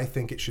what I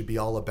think it should be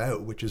all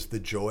about, which is the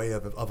joy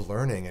of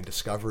learning and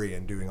discovery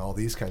and doing all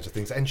these kinds of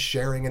things and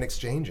sharing and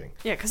exchanging.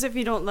 Yeah, because if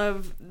you don't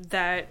love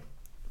that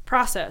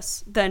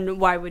process, then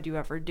why would you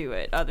ever do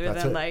it other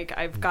than like,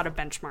 I've got a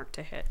benchmark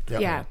to hit?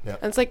 Yep. And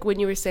it's like when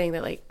you were saying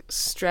that like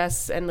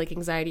stress and like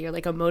anxiety are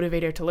like a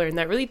motivator to learn,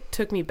 that really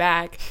took me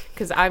back,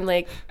 because I'm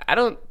like, I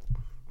don't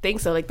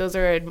think so. Like those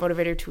are a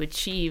motivator to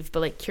achieve,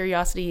 but like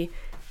curiosity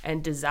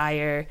and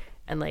desire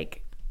and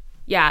like,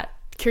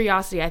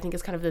 curiosity I think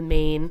is kind of the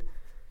main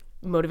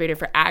motivator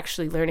for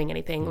actually learning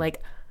anything.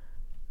 Like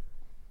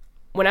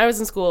when I was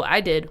in school, I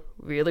did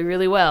really,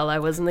 really well. I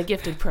was in the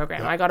gifted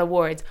program. I got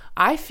awards.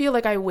 I feel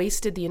like I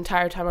wasted the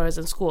entire time I was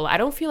in school. I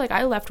don't feel like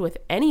I left with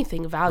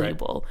anything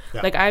valuable.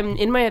 Like I'm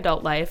in my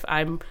adult life,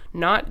 I'm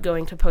not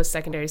going to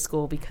post-secondary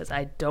school because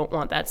I don't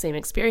want that same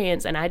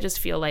experience. And I just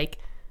feel like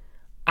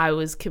I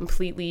was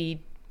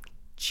completely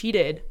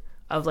cheated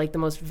of like the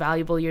most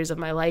valuable years of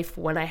my life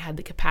when I had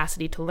the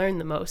capacity to learn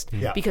the most,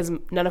 because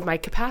none of my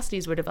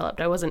capacities were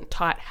developed. I wasn't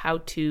taught how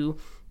to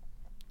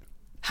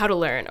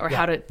learn or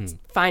how to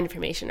find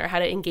information or how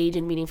to engage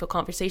in meaningful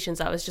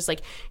conversations. I was just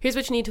like, here's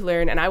what you need to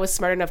learn. And I was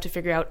smart enough to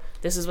figure out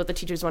this is what the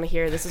teachers want to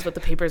hear. This is what the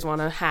papers want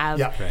to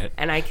have.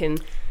 And I can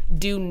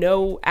do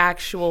no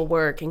actual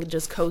work and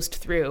just coast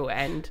through.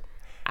 And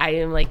I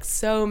am like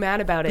so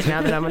mad about it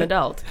now that I'm an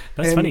adult.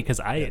 That's funny because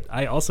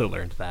I also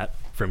learned that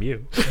from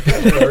you.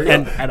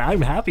 and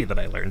I'm happy that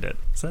I learned it.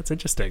 So that's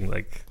interesting.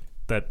 Like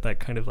that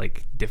kind of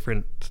like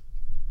different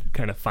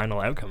kind of final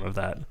outcome of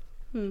that.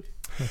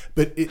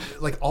 But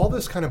like all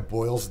this kind of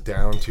boils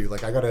down to,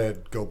 like, I got to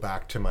go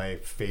back to my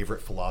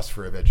favorite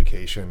philosopher of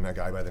education, a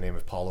guy by the name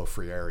of Paulo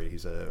Freire.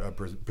 He's a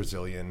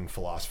Brazilian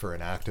philosopher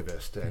and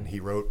activist, and he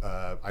wrote,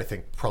 I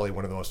think, probably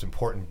one of the most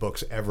important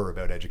books ever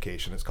about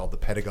education. It's called The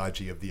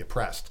Pedagogy of the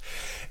Oppressed.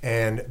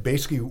 And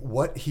basically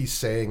what he's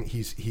saying,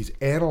 he's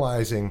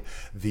analyzing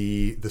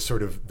the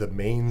sort of the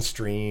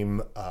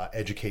mainstream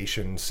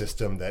education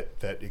system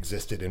that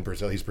existed in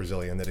Brazil. He's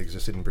Brazilian, that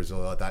existed in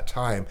Brazil at that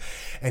time.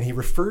 And he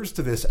refers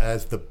to this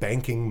as the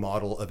banking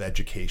model of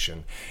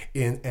education.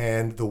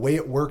 And the way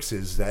it works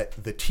is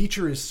that the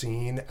teacher is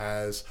seen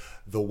as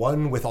the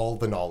one with all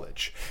the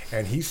knowledge,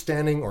 and he's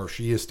standing, or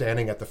she is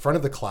standing, at the front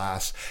of the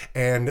class,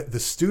 and the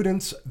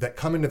students that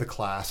come into the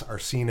class are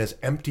seen as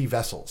empty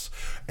vessels,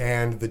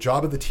 and the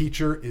job of the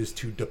teacher is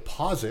to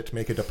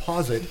make a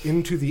deposit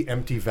into the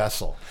empty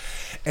vessel.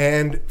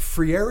 And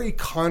Freire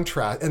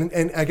contrast,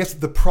 and I guess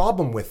the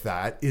problem with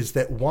that is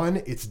that,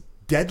 one, it's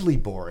deadly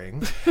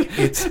boring.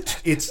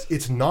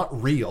 It's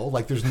not real.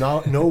 Like, there's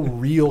no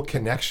real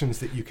connections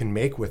that you can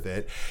make with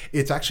it.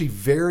 It's actually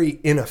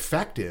very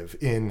ineffective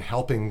in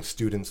helping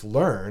students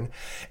learn.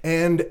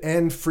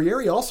 And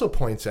Freire also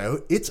points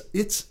out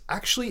it's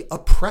actually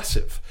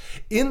oppressive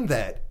in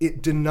that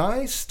it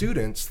denies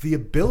students the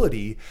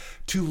ability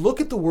to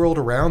look at the world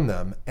around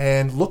them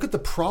and look at the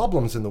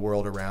problems in the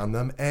world around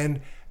them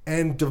and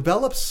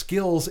develop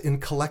skills in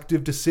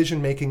collective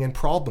decision-making and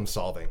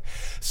problem-solving.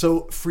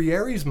 So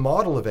Freire's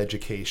model of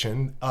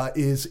education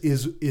is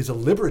a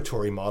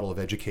liberatory model of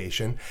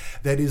education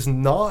that is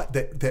not,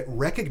 that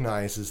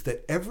recognizes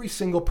that every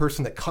single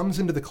person that comes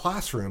into the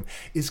classroom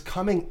is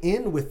coming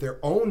in with their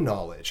own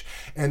knowledge,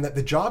 and that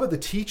the job of the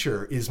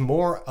teacher is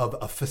more of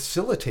a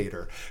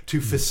facilitator to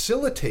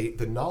facilitate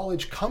the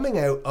knowledge coming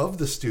out of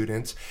the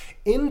students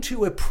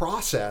into a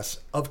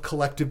process of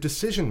collective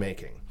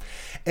decision-making.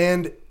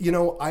 And, you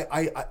know,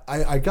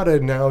 I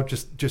gotta now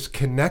just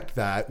connect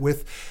that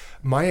with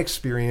my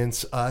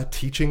experience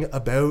teaching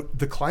about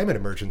the climate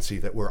emergency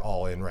that we're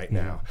all in right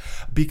now.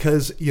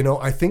 Because, you know,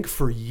 I think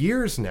for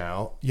years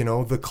now, you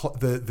know,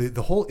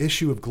 the whole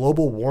issue of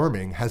global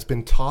warming has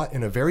been taught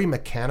in a very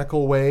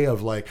mechanical way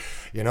of, like,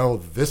 you know,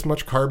 this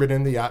much carbon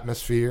in the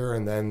atmosphere,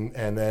 and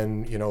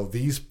then, you know,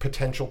 these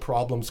potential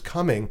problems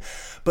coming,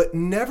 but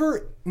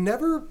never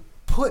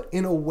put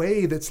in a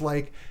way that's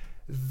like,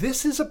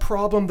 this is a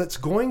problem that's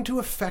going to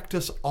affect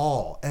us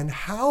all, and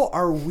how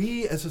are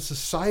we as a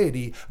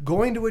society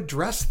going to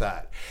address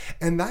that?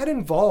 And that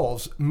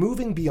involves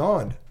moving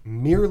beyond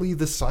merely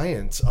the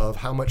science of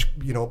how much,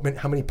 you know,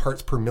 how many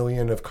parts per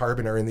million of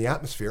carbon are in the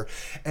atmosphere,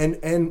 and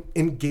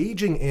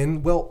engaging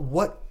in, well,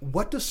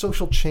 what does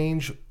social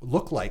change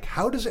look like?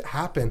 How does it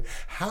happen?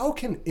 How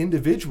can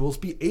individuals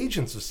be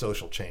agents of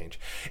social change?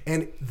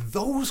 And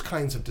those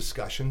kinds of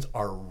discussions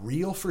are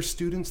real for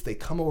students. They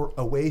come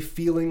away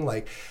feeling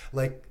like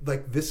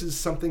this is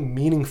something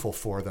meaningful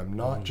for them,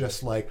 not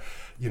just like,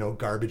 you know,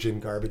 garbage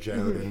in, garbage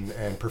out,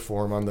 and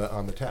perform on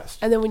the test.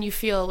 And then when you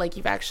feel like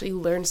you've actually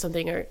learned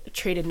something or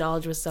traded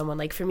knowledge with someone,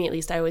 like for me at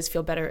least, I always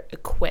feel better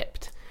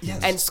equipped.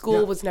 Yes. And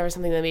school was never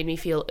something that made me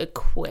feel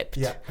equipped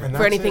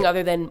for anything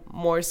other than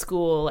more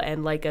school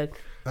and like a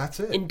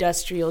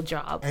industrial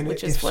job, and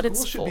which is what it's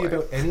for. If school should be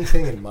about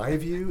anything, in my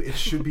view, it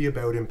should be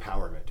about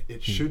empowerment.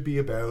 It should be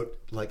about,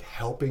 like,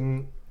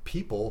 helping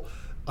people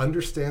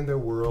understand their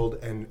world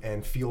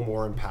and feel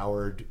more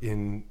empowered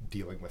in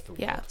dealing with the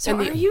world. Yeah. So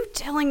are you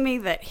telling me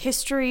that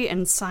history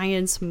and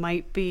science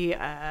might be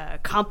a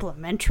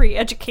complementary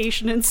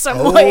education in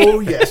some way? Oh,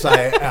 yes,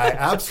 I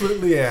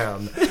absolutely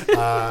am.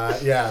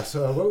 Yeah,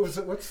 so what was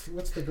it?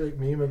 What's the great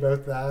meme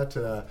about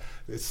that?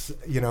 It's,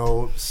 you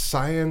know,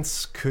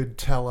 science could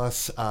tell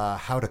us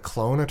how to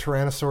clone a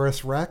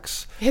Tyrannosaurus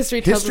Rex.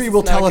 History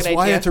will tell us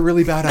why it's a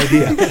really bad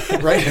idea,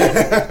 right?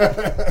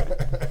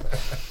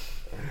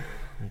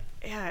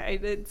 Yeah,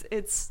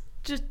 it's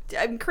just,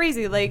 I'm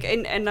crazy. Like,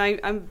 and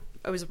I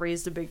was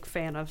raised a big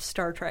fan of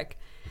Star Trek.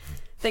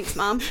 Thanks,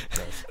 Mom.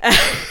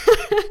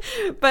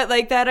 But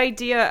like that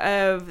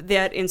idea of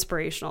that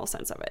inspirational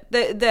sense of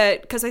it,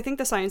 that because I think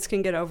the science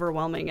can get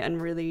overwhelming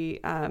and really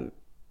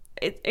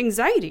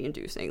anxiety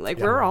inducing. Like,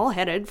 we're all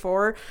headed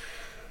for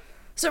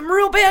some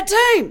real bad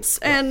times.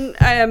 And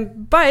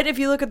but if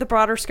you look at the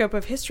broader scope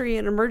of history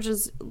and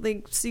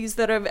emergencies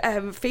that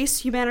have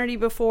faced humanity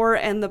before,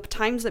 and the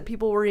times that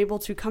people were able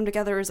to come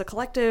together as a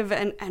collective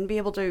and be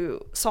able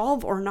to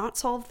solve or not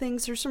solve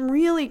things, there's some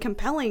really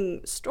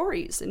compelling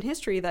stories in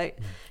history that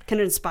can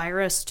inspire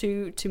us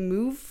to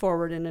move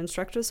forward and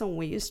instruct us on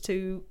ways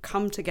to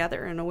come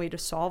together in a way to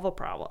solve a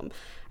problem.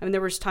 I mean, there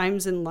was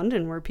times in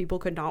London where people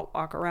could not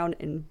walk around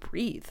and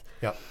breathe.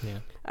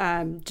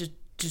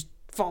 Just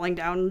falling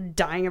down,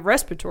 dying of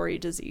respiratory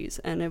disease,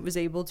 and it was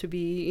able to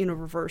be, you know,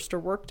 reversed or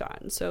worked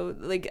on. So,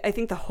 like, I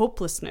think the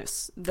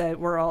hopelessness that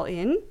we're all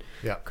in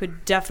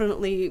could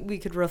definitely, we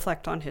could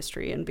reflect on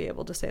history and be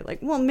able to say, like,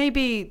 well,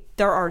 maybe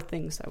there are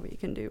things that we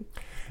can do.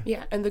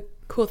 Yeah, and the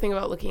cool thing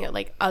about looking at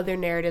like other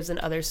narratives and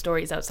other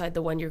stories outside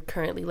the one you're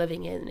currently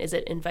living in is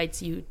it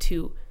invites you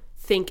to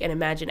think and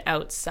imagine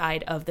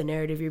outside of the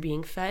narrative you're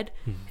being fed,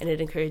 and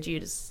it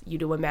encourages you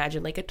to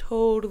imagine like a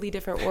totally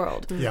different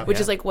world, which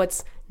is like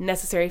what's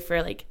necessary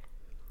for, like,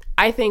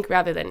 I think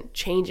rather than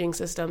changing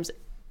systems,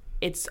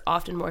 it's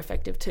often more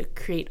effective to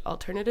create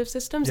alternative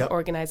systems and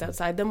organize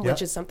outside them,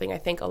 which is something I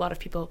think a lot of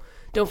people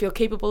don't feel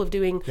capable of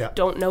doing,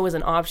 don't know is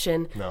an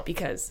option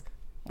because,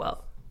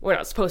 well, we're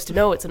not supposed to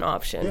know it's an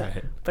option.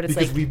 But it's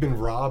because like, we've been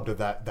robbed of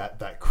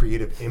that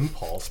creative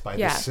impulse by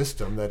the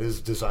system that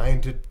is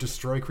designed to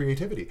destroy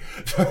creativity.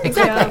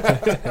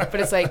 Exactly. But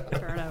it's like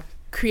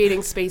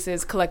creating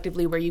spaces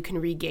collectively where you can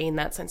regain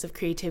that sense of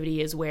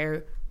creativity is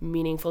where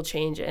meaningful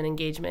change and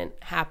engagement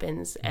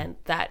happens, and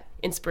that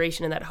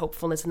inspiration and that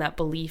hopefulness and that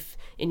belief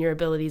in your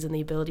abilities and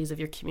the abilities of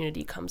your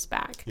community comes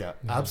back. Yeah,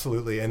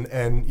 absolutely.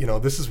 And you know,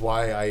 this is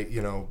why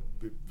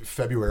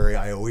February,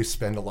 I always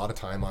spend a lot of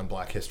time on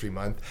Black History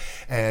Month.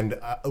 And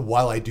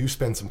while I do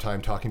spend some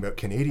time talking about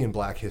Canadian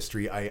Black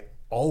history, I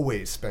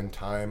always spend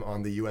time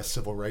on the U.S.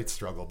 civil rights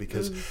struggle,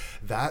 because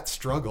that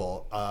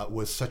struggle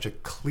was such a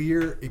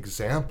clear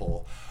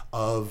example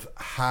of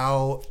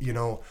how, you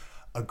know,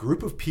 a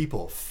group of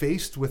people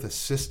faced with a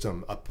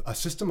system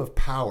of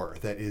power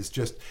that is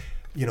just,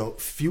 you know,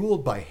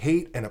 fueled by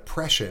hate and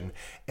oppression,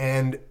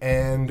 and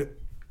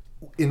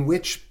in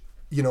which,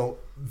 you know,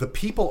 the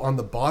people on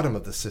the bottom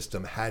of the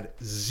system had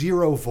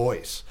zero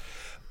voice,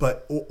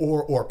 but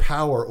or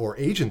power or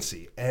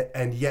agency,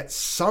 and yet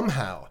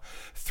somehow,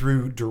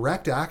 through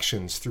direct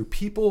actions, through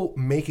people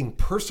making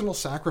personal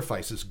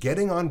sacrifices,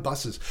 getting on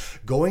buses,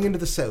 going into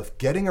the South,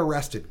 getting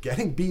arrested,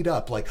 getting beat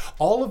up, like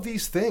all of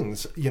these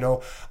things, you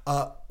know,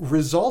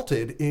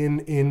 resulted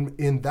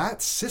in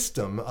that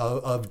system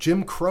of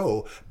Jim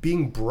Crow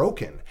being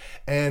broken,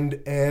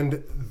 and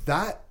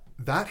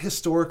that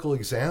historical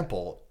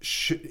example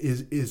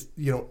is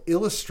you know,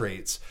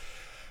 illustrates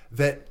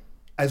that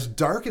as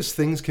dark as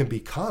things can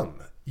become,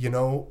 you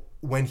know,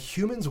 when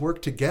humans work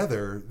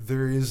together,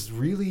 there is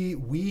really,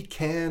 we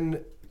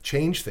can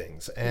change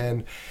things,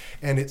 and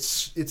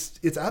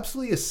it's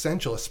absolutely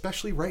essential,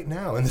 especially right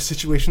now in the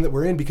situation that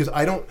we're in, because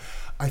I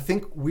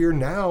think we're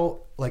now,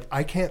 like,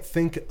 I can't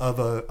think of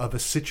a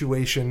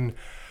situation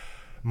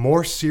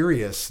more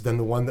serious than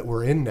the one that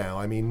we're in now.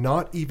 I mean,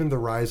 not even the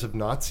rise of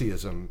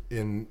Nazism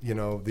in, you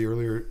know, the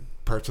earlier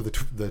parts of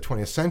the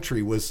 20th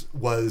century was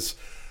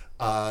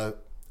a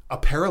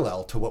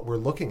parallel to what we're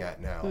looking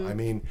at now. I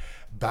mean,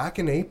 back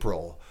in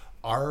April,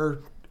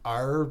 our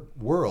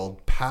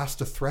world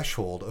passed a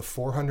threshold of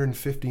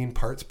 415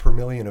 parts per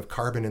million of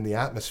carbon in the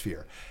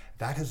atmosphere.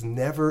 That has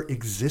never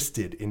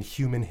existed in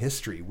human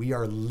history. We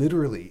are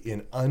literally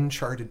in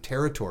uncharted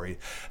territory.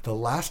 The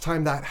last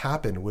time that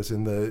happened was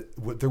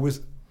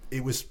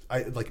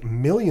like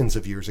millions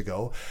of years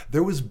ago.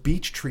 There was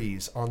beech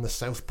trees on the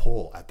South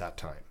Pole at that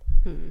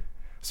time.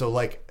 So,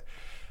 like,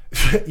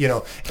 you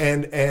know,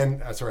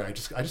 and sorry, I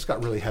just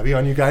got really heavy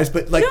on you guys,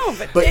 but like, no,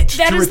 but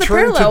that is the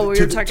parallel we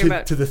were talking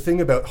about to the thing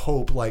about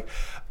hope. Like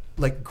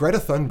Greta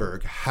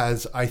Thunberg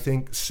has, I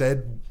think,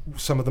 said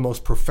some of the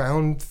most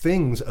profound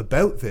things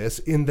about this,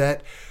 in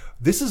that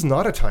this is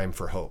not a time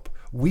for hope.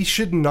 We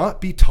should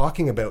not be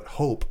talking about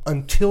hope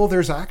until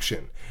there's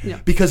action,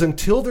 because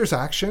until there's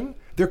action,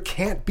 there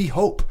can't be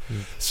hope.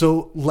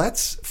 So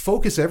let's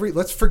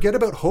forget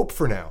about hope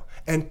for now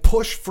and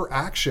push for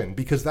action,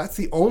 because that's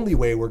the only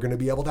way we're going to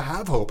be able to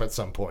have hope at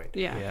some point.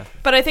 Yeah.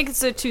 But I think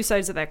it's the two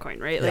sides of that coin,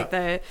 right? Like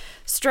the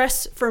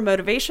stress for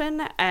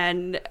motivation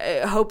and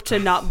hope to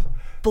not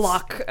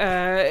block,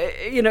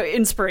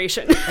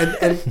 inspiration.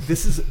 and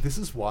this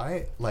is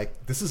why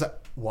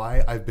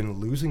I've been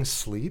losing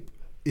sleep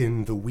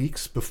in the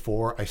weeks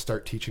before I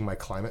start teaching my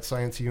climate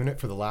science unit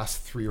for the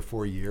last 3 or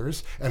 4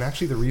 years. And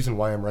actually the reason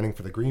why I'm running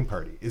for the Green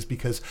Party is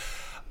because,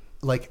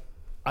 like,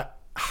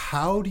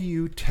 how do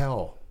you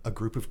tell a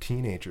group of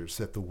teenagers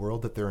that the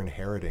world that they're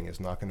inheriting is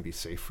not going to be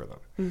safe for them?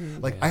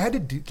 I had to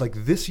do,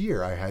 like, this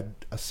year I had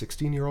a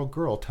 16-year-old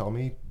girl tell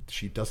me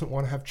she doesn't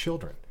want to have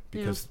children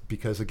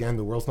because again,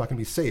 the world's not going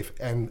to be safe.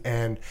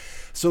 And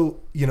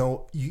so, you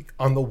know,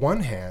 on the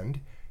one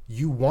hand,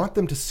 you want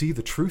them to see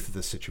the truth of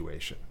the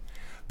situation.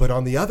 But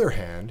on the other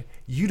hand,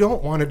 you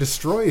don't want to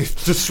destroy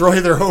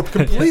their hope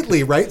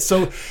completely, right?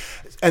 So,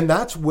 and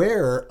that's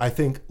where I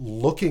think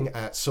looking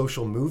at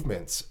social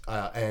movements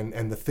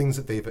and the things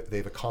that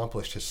they've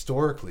accomplished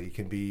historically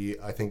can be,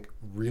 I think,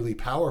 really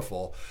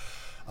powerful.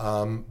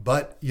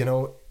 But, you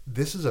know,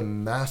 this is a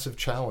massive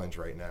challenge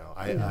right now.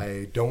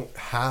 I don't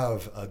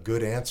have a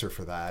good answer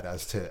for that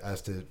as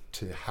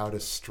to how to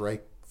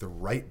strike the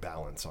right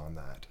balance on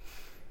that.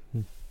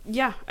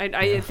 Yeah,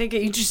 I think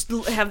you just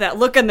have that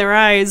look in their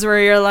eyes where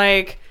you're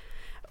like,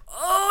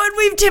 oh, and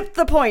we've tipped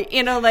the point.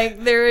 You know,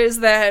 like, there is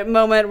that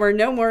moment where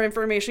no more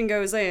information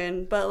goes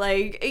in. But,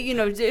 like, you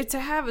know, to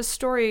have a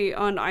story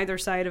on either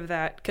side of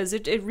that, because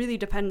it really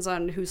depends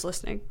on who's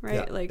listening,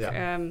 right?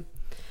 And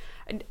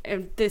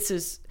this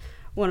is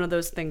one of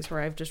those things where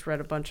I've just read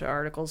a bunch of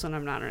articles and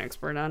I'm not an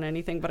expert on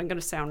anything, but I'm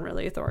going to sound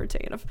really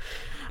authoritative.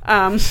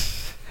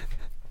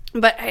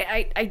 But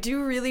I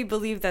do really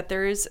believe that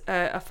there is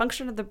a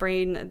function of the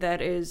brain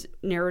that is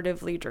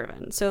narratively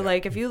driven. So,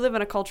 like, if you live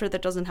in a culture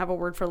that doesn't have a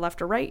word for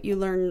left or right, you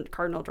learn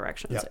cardinal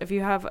directions. Yeah. If you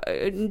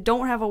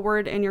don't have a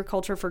word in your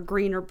culture for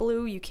green or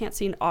blue, you can't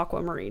see an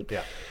aquamarine.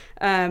 Yeah.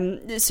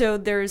 So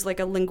there's like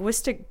a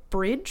linguistic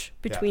bridge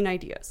between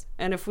ideas.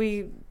 And if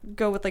we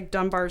go with like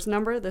Dunbar's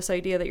number, this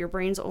idea that your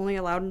brain's only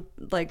allowed,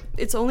 like,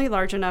 it's only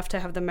large enough to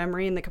have the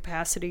memory and the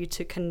capacity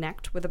to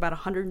connect with about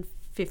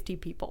 150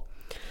 people.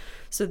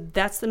 So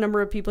that's the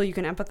number of people you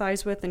can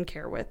empathize with and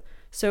care with.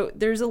 So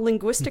there's a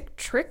linguistic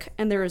trick,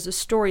 and there is a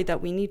story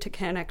that we need to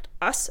connect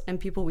us and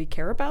people we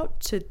care about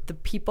to the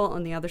people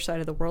on the other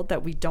side of the world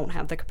that we don't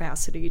have the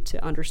capacity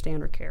to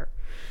understand or care.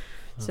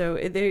 So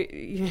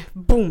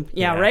boom.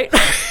 Yeah, right?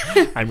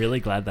 I'm really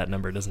glad that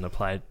number doesn't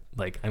apply.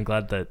 Like, I'm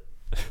glad that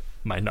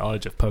my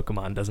knowledge of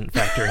Pokemon doesn't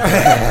factor in,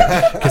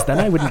 because then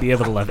I wouldn't be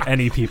able to love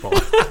any people.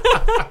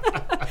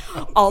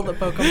 All the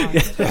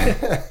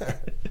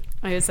Pokemon.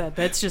 Like I said,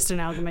 that's just an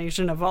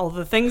amalgamation of all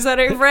the things that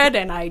I've read,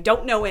 and I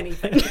don't know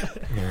anything.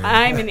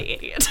 I'm an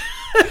idiot.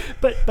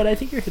 But I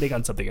think you're hitting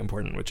on something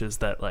important, which is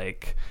that,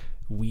 like,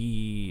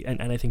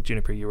 and I think,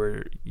 Juniper,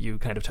 you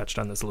kind of touched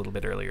on this a little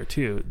bit earlier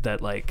too,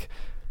 that, like,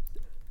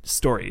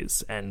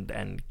 stories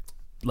and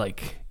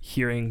like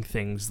hearing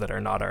things that are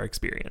not our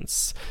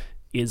experience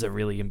is a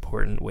really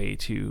important way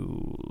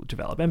to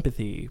develop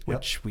empathy,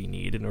 which we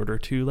need in order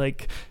to,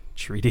 like,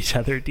 treat each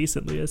other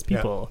decently as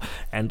people,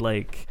 and,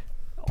 like,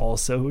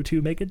 also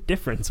to make a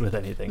difference with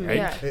anything,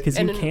 right? Because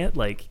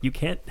you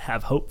can't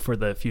have hope for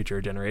the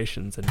future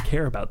generations and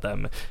care about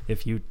them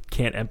if you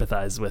can't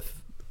empathize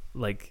with,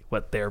 like,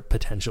 what their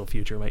potential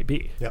future might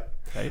be.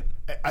 Right.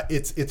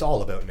 It's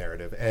all about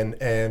narrative,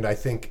 and I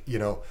think, you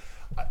know,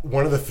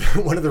 one of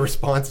the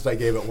responses I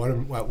gave at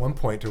one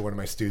point to one of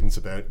my students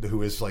who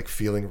was, like,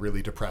 feeling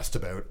really depressed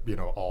about, you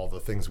know, all the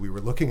things we were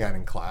looking at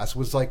in class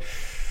was, like,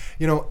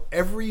 you know,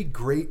 every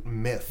great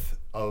myth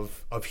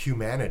of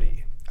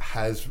humanity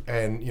has,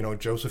 and, you know,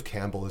 Joseph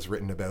Campbell has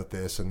written about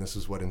this, and this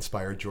is what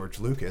inspired George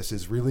Lucas,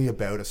 is really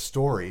about a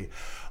story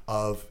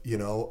of, you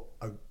know,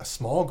 a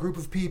small group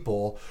of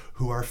people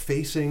who are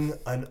facing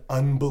an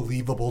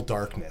unbelievable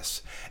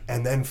darkness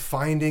and then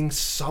finding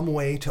some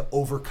way to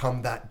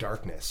overcome that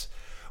darkness.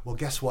 Well,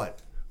 guess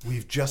what? We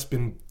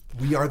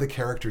are the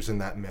characters in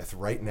that myth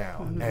right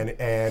now.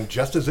 And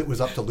just as it was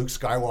up to Luke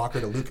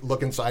Skywalker to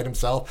look inside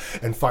himself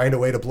and find a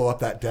way to blow up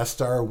that Death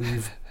Star,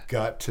 we've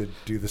got to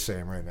do the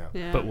same right now.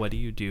 But what do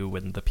you do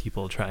when the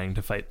people trying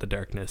to fight the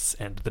darkness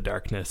and the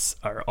darkness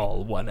are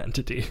all one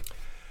entity?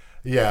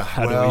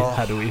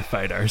 How do we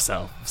fight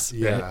ourselves?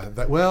 Yeah.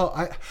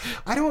 Right?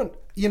 I don't,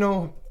 you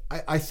know,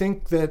 I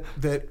think that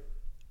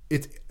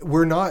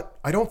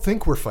I don't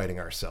think we're fighting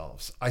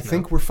ourselves. I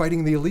think we're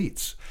fighting the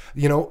elites.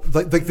 You know,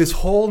 like this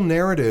whole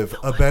narrative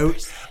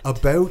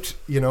about,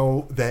 you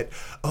know, that,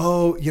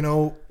 oh, you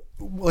know,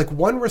 like,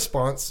 one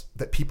response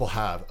that people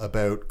have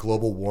about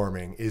global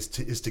warming is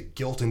to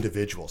guilt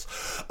individuals.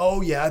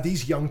 Oh yeah,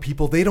 these young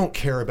people, they don't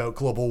care about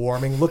global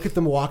warming. Look at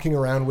them walking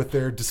around with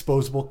their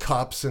disposable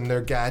cups and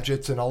their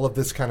gadgets and all of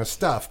this kind of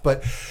stuff.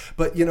 But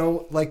you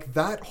know, like,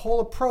 that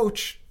whole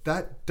approach,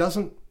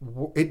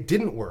 it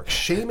didn't work.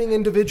 Shaming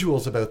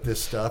individuals about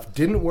this stuff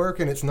didn't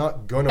work, and it's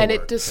not going to work. And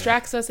it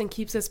distracts us and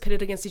keeps us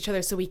pitted against each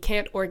other, so we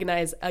can't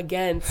organize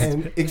against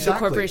the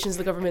corporations,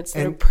 the governments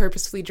that are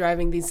purposefully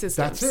driving these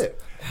systems. That's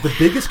it. The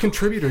biggest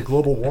contributor to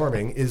global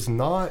warming is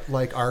not,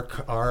 like,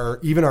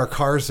 even our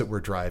cars that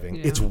we're driving.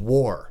 It's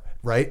war.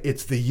 Right?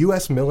 It's the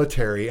U.S.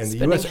 military and the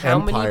U.S. empire. How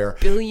many $1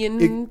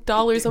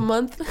 billion a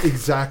month?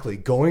 Exactly.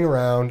 Going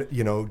around,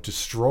 you know,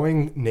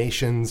 destroying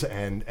nations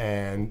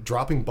and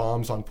dropping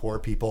bombs on poor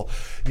people.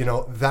 You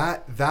know,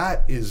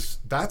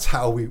 that's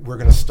how we're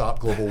going to stop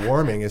global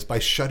warming, is by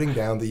shutting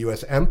down the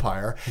U.S.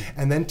 empire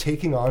and then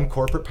taking on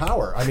corporate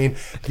power. I mean,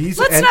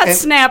 let's not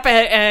snap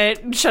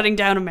at shutting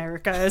down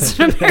America as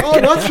an American. Oh,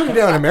 not shutting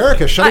down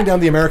America, shutting down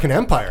the American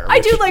empire. I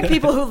do like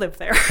people who live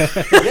there.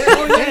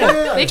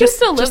 They can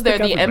still live there.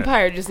 The empire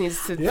just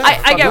needs to. Yeah.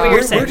 I get what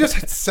you're saying. We're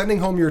just sending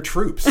home your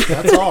troops.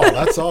 That's all.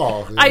 That's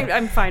all.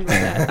 I'm fine with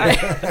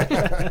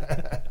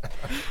that.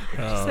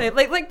 Say,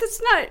 like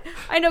that's not.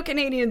 I know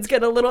Canadians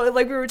get a little,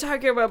 like we were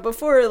talking about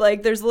before.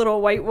 Like, there's a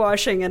little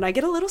whitewashing, and I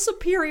get a little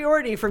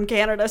superiority from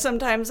Canada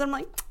sometimes. I'm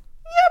like,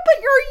 yeah,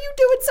 but you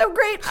doing so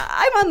great.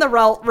 I'm on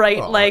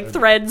the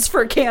threads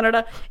for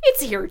Canada.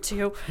 It's here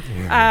too.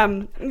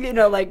 Yeah. You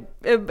know, like,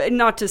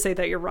 not to say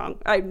that you're wrong.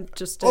 I'm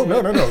just.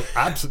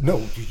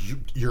 No.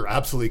 You're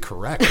absolutely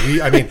correct.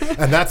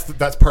 And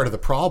that's part of the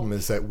problem,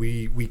 is that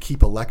we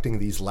keep electing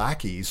these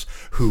lackeys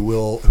who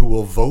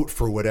will vote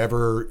for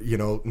whatever, you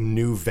know,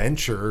 new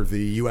venture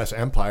the U.S.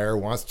 empire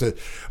wants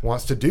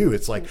to do.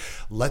 It's like,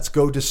 let's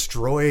go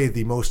destroy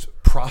the most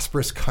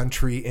prosperous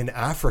country in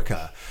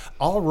Africa.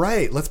 All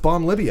right, let's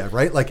bomb Libya,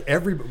 right? Like,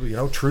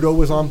 Trudeau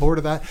was on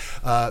board with that.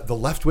 The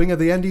left wing of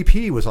the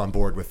NDP was on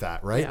board with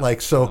that, right? Yeah.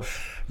 Like, so,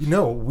 you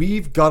know,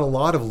 we've got a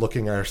lot of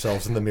looking at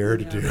ourselves in the mirror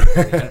to do.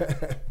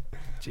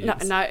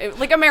 Not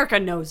like America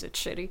knows it's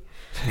shitty.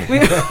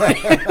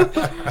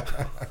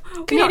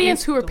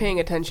 Canadians who are paying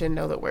attention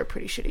know that we're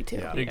pretty shitty too.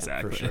 Yeah,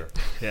 exactly. for sure.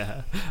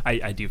 Yeah,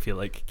 I do feel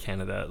like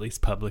Canada, at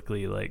least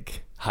publicly,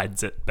 like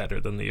hides it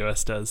better than the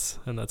U.S. does,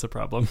 and that's a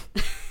problem.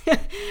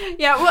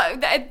 Yeah, well,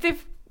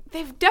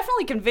 they've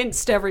definitely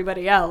convinced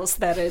everybody else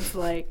that it's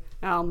like,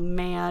 oh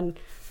man,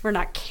 we're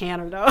not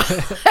Canada.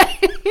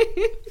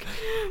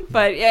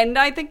 And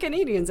I think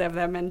Canadians have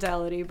that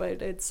mentality,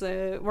 but it's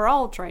we're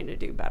all trying to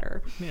do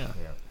better. Yeah.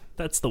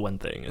 That's the one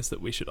thing, is that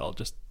we should all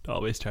just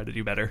always try to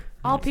do better.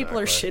 All people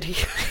are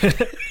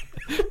shitty.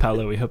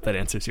 Paolo, we hope that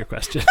answers your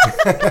question.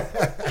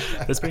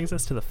 This brings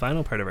us to the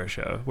final part of our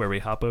show, where we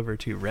hop over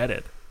to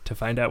Reddit to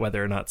find out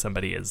whether or not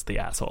somebody is the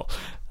asshole.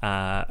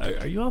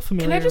 Are you all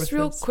familiar with Can I just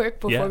real this? quick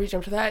before we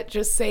jump to that,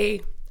 just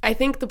say, I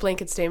think the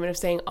blanket statement of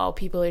saying all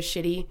people are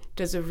shitty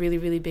does a really,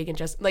 really big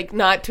injustice. Like,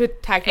 not to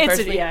attack you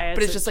personally,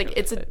 but it's just like,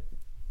 it's a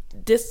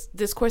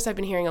discourse I've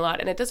been hearing a lot,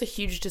 and it does a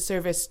huge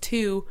disservice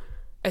to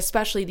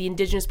especially the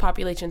indigenous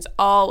populations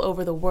all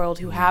over the world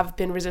who have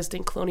been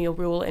resisting colonial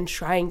rule and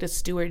trying to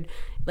steward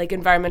like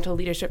environmental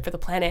leadership for the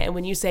planet. And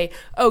when you say,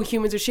 oh,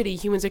 humans are shitty,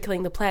 humans are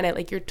killing the planet,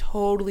 like you're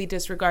totally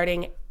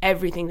disregarding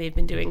everything they've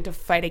been doing to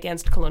fight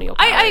against colonial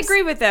powers. I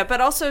agree with that, but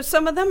also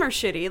some of them are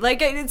shitty.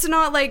 Like, it's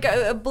not like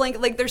a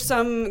blank, like there's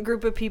some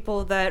group of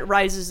people that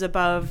rises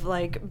above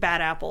like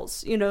bad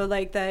apples, you know,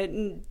 like that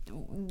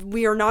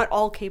we are not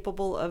all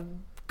capable of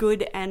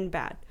good and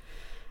bad.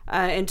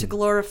 And to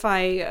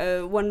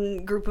glorify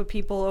one group of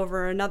people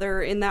over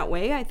another in that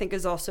way, I think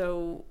is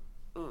also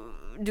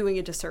doing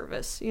a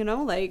disservice, you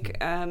know, like,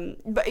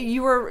 but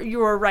you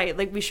are right.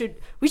 Like we should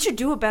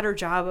do a better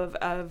job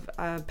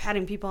of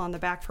patting people on the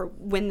back for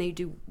when they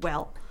do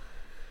well.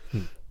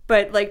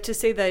 But like to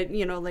say that,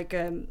 you know, like,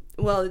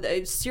 well,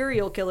 a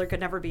serial killer could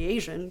never be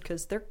Asian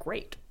because they're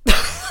great.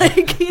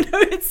 Like, you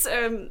know, it's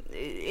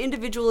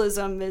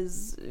individualism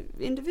is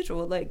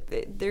individual.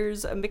 Like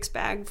there's a mixed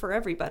bag for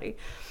everybody.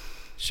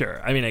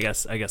 Sure. I mean, I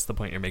guess the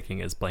point you're making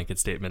is blanket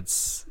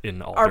statements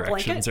in all Our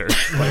directions are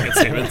blanket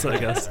statements, I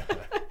guess.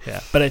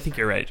 Yeah. But I think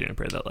you're right,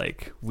 Juniper, that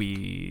like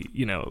we,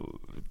 you know,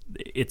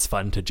 it's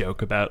fun to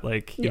joke about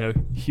like, you know,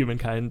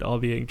 humankind all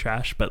being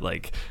trash, but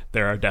like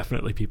there are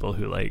definitely people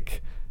who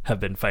like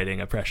have been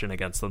fighting oppression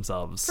against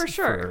themselves for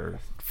sure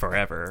for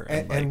forever.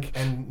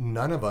 And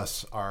none of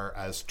us are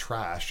as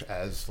trash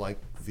as like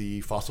the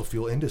fossil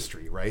fuel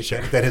industry, right?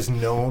 Sure. That has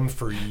known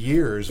for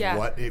years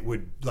what it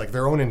would, like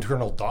their own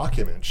internal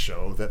documents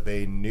show that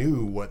they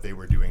knew what they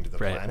were doing to the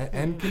planet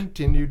and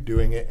continued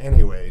doing it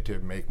anyway to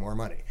make more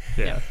money.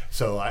 Yeah.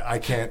 So I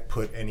can't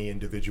put any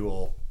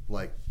individual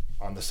like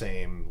on the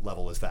same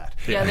level as that.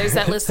 Yeah, there's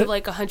that list of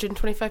like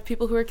 125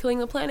 people who are killing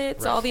the planet.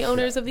 It's all the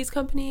owners of these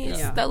companies.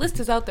 Yeah. That list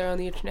is out there on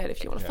the internet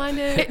if you want to find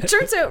it. It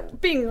turns out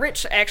being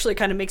rich actually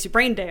kind of makes you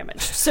brain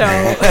damaged. So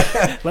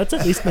let's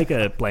at least make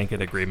a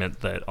blanket agreement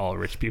that all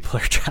rich people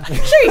are trash.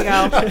 There you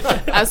go.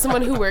 As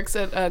someone who works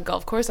at a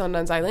golf course on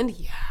Nuns Island,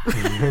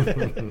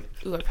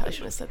 Ooh, I probably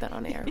shouldn't have said that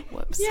on air.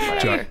 Whoops.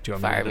 Whatever. Do you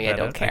want Fire me me, to I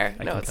don't care.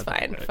 I no, can it's cut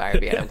fine. that. Fire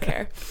me, I don't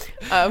care.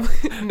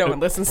 No one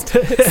listens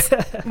to this.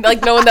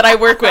 Like, no one that I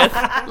work with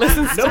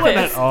listens No to one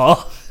this. at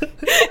all.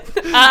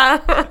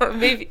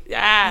 Maybe.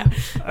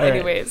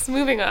 Anyways,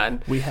 moving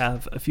on. We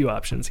have a few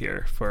options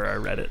here for our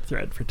Reddit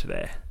thread for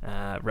today.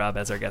 Rob,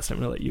 as our guest, I'm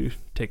going to let you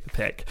take the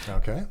pick.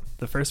 Okay.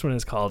 The first one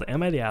is called,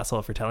 Am I the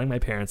Asshole for Telling My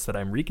Parents That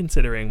I'm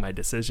Reconsidering My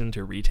Decision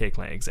to Retake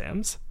My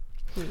Exams?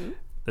 Mm-hmm.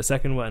 The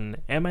second one,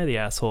 Am I the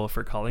Asshole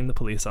for Calling the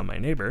Police on My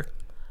Neighbor?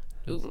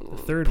 Ooh, the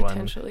third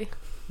one,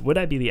 Would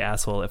I be the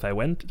asshole if I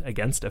went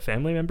against a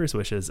family member's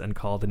wishes and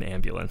called an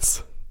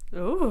ambulance?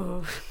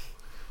 Ooh.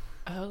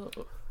 Oh.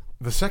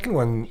 The second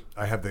one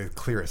I have the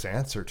clearest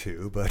answer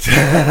to, but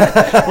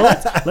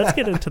well, let's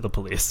get into the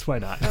police. Why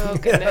not? Oh,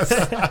 goodness.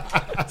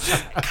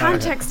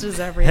 Context is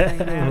everything,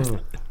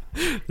 man.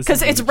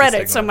 Because it's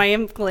Reddit, so my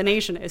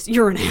inclination is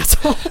you're an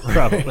asshole.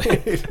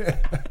 Probably.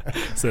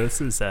 So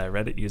this is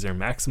Reddit user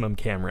Maximum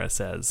Camera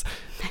says,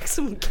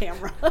 Maximum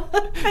Camera.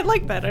 I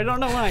like that. I don't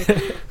know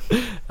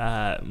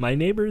why. My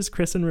neighbors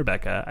Chris and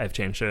Rebecca, I've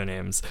changed their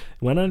names,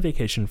 went on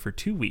vacation for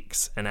 2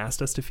 weeks and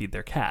asked us to feed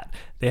their cat.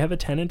 They have a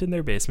tenant in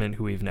their basement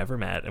who we've never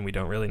met and we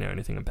don't really know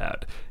anything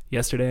about.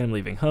 Yesterday I'm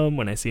leaving home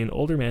when I see an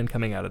older man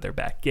coming out of their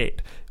back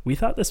gate. We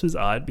thought this was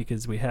odd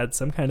because we had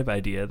some kind of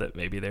idea that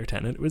maybe their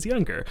tenant was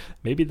younger.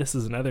 Maybe this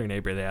is another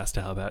neighbor they asked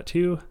to help out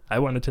too. I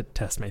wanted to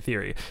test my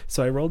theory.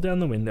 So I rolled down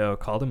the window,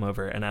 called him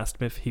over, and asked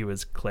him if he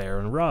was Claire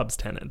and Rob's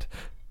tenant.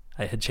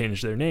 I had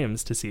changed their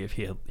names to see if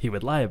he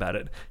would lie about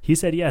it. He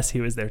said yes,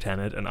 he was their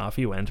tenant, and off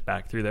he went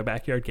back through their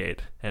backyard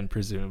gate and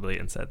presumably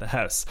inside the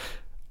house.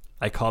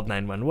 I called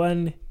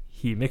 911.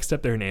 He mixed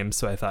up their names,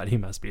 so I thought he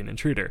must be an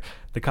intruder.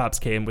 The cops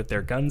came with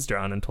their guns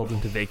drawn and told him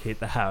to vacate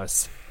the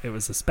house. It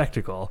was a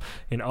spectacle.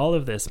 In all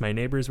of this, my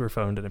neighbors were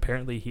phoned, and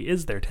apparently he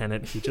is their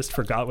tenant. He just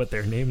forgot what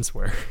their names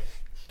were.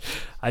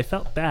 I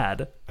felt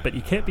bad, but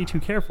you can't be too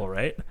careful,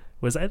 right?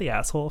 Was I the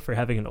asshole for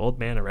having an old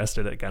man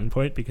arrested at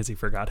gunpoint because he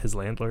forgot his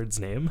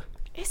landlord's name?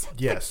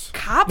 Yes.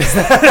 Cops?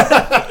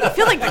 I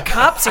feel like the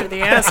cops are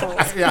the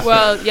assholes. Yeah.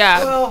 Well,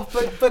 yeah. Well,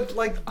 but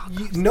like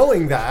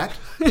knowing that,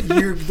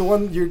 you're the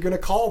one you're going to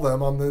call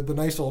them on the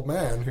nice old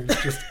man who's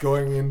just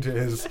going into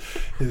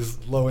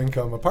his low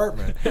income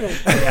apartment.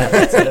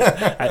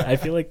 I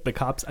feel like the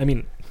cops. I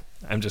mean,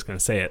 I'm just going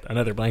to say it.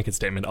 Another blanket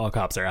statement. All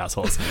cops are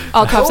assholes.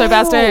 All cops are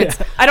bastards.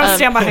 I don't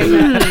stand behind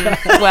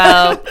that.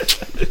 Well,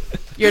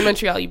 you're in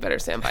Montreal. You better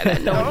stand by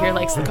that. No one here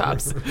likes the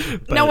cops.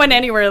 No one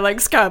anywhere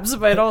likes cops,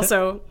 but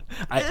also...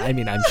 I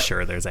mean, I'm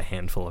sure there's a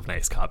handful of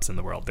nice cops in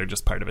the world. They're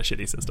just part of a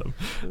shitty system.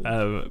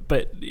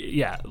 But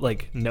yeah,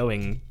 like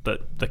knowing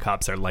that the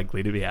cops are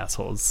likely to be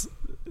assholes,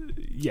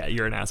 yeah,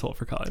 you're an asshole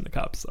for calling the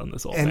cops on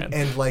this old man.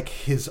 And like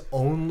his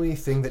only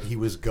thing that he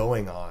was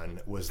going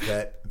on was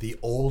that the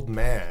old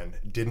man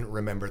didn't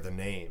remember the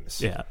names.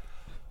 Yeah.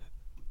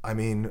 I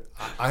mean,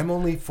 I'm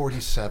only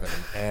 47,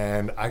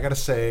 and I gotta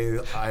say,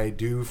 I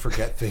do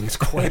forget things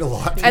quite a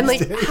lot. And like,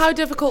 these days. how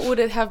difficult would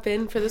it have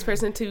been for this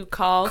person to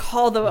call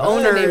the Right.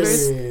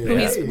 owners? who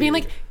he's being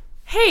like,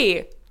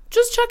 hey,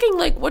 just checking,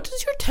 like, what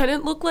does your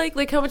tenant look like?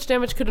 Like, how much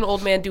damage could an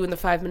old man do in the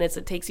 5 minutes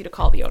it takes you to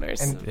call the owners?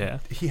 And Yeah.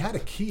 he had a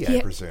key,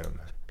 I presume.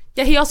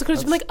 Yeah, he also could have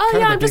just been like, oh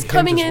kind yeah, of a I'm just big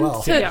coming hint in as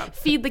well. to Yeah.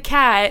 feed the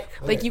cat.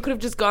 Like, Right. you could have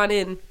just gone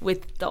in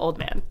with the old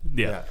man.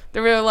 Yeah.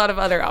 There were a lot of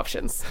other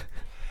options.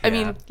 I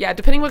mean, yeah,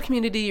 depending what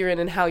community you're in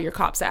and how your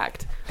cops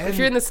act. And if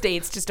you're in the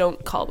States, just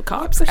don't call the What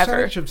cops ever.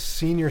 percentage of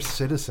senior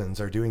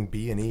citizens are doing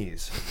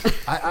B&Es?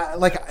 I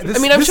like. This,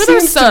 I mean, I'm this sure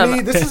there's seems to some.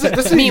 me- this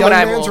is a Me young when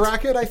I'm man's old.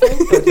 racket, I think.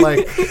 But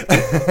like,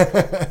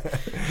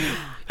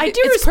 I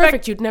do It's respect...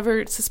 perfect. You'd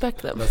never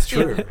suspect them. that's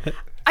true.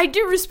 I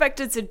do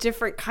respect it's a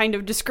different kind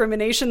of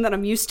discrimination that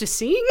I'm used to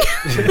seeing.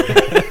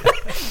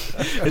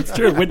 It's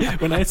true.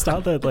 When I saw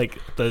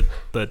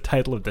the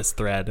title of this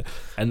thread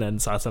and then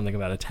saw something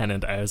about a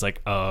tenant, I was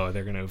like, oh,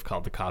 they're going to have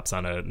called the cops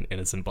on an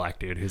innocent black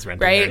dude who's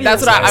renting. Right? their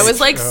That's what I house. was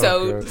like Oh,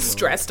 so good.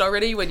 stressed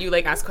already when you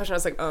like asked a question. I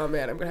was like, oh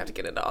man, I'm going to have to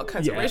get into all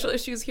kinds of Yeah. racial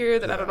issues here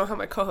that I don't know how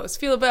my co-hosts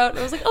feel about. And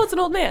I was like, oh, it's an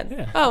old man.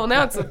 Yeah. Oh, well,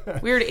 now it's a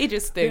weird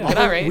ageist thing, Yeah. but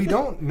all right. We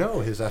don't know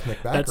his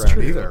ethnic That's background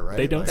true. either, right?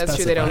 They don't That's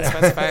true. They don't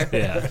specify.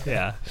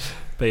 Yeah.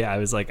 But yeah, I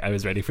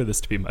was ready for this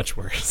to be much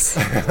worse.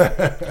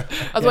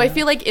 Although I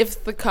feel like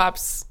if the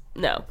cops...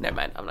 No, never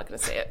mind. I'm not going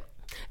to say it.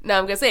 No,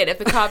 I'm going to say it. If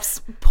the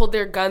cops pulled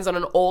their guns on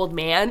an old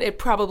man, it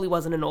probably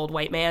wasn't an old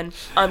white man.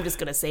 I'm just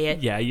going to say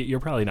it. Yeah, you're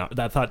probably not.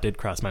 That thought did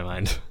cross my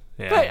mind.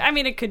 Yeah. But I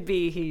mean, it could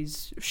be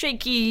he's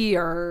shaky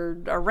or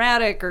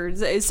erratic or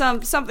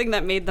something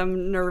that made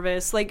them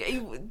nervous. Like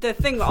the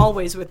thing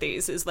always with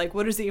these is like,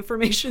 what is the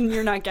information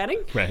you're not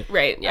getting? Right.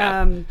 Right,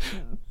 yeah.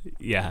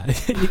 Yeah.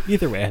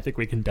 Either way, I think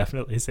we can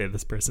definitely say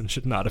this person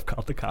should not have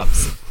called the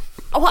cops.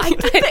 Well, I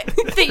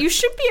think that you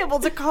should be able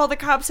to call the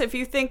cops if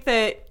you think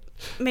that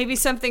maybe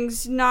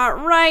something's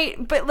not right.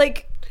 But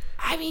like,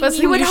 I mean, But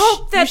you would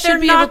hope that they're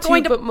not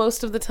going to. But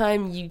most of the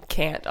time, you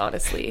can't,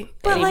 honestly.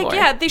 But anymore. like,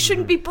 yeah, they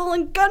shouldn't be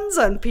pulling guns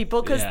on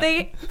people because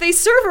Yeah. they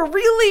serve a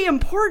really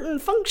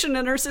important function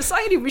in our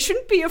society. We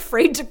shouldn't be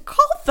afraid to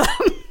call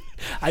them.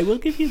 I will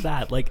give you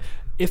that. Like,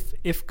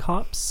 if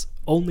cops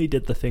only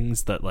did the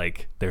things that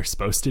like they're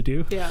supposed to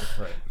do, Yeah.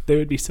 Right. they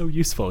would be so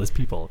useful as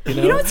people. You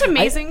know, what's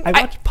amazing? I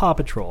watch Paw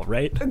Patrol,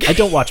 right? I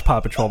don't watch Paw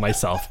Patrol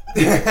myself.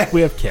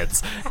 We have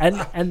kids,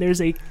 and there's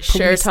a police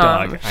Sure,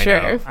 Tom, dog. sure.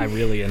 I know. I'm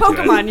really into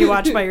Pokemon you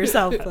watch by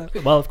yourself, though.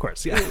 it. Well, of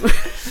course, yeah.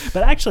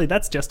 But actually,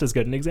 that's just as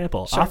good an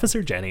example.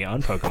 Officer Jenny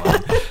on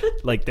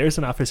Pokemon. Like, there's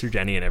an Officer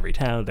Jenny in every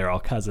town. They're all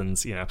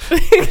cousins. You know,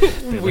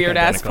 They look Weird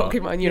ass identical.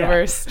 Pokemon Yeah.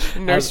 universe.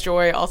 Nurse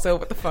Joy, also,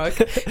 what the fuck?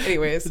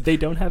 Anyways. They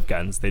don't have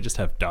guns. They just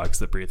have dogs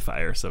that breathe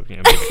fire. So, you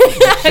know,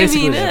 I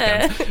basically mean, they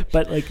have guns.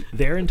 But like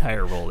their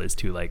entire role is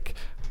to like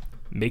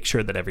make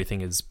sure that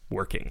everything is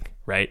working,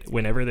 right?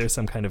 Whenever there's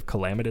some kind of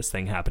calamitous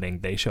thing happening,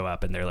 they show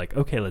up and they're like,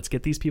 okay, let's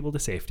get these people to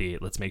safety.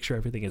 Let's make sure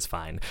everything is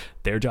fine.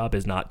 Their job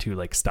is not to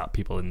like stop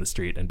people in the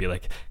street and be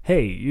like,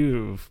 hey,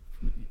 you're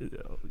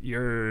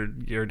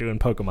doing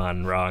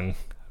Pokemon wrong.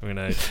 I'm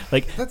gonna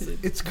like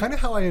It's kind of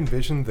how I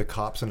envisioned the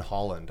cops in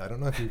Holland. I don't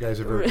know if you guys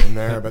have ever been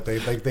there, but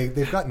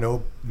they've got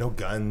no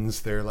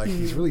guns. They're like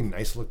these really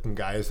nice looking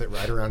guys that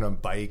ride around on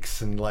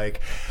bikes, and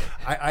like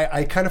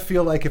I kind of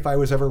feel like if I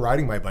was ever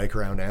riding my bike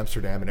around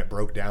Amsterdam and it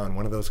broke down,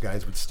 one of those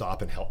guys would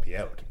stop and help me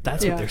out.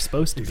 that's Yeah. what they're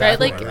supposed to do. Right?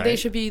 Exactly. Like, Right. they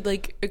should be,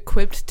 like,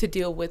 equipped to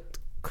deal with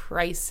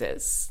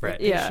crisis. Like, Right.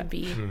 they Yeah. should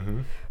be...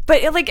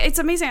 But like, it's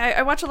amazing.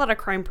 I watch a lot of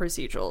crime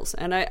procedurals,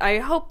 and I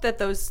hope that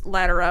those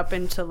ladder up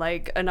into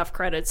like enough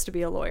credits to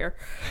be a lawyer.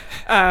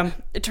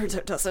 It turns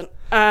out it doesn't.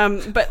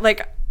 But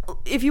like,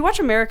 if you watch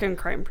American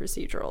crime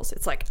procedurals,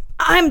 it's like,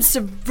 I'm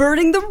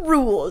subverting the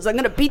rules. I'm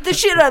gonna beat the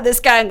shit out of this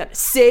guy. I'm gonna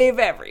save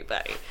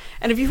everybody.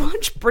 And if you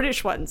watch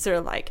British ones,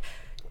 they're like,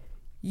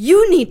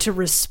 you need to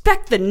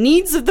respect the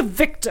needs of the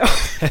victim.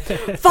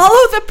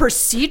 Follow the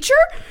procedure.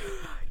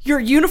 Your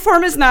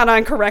uniform is not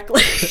on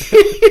correctly.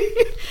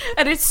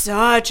 And it's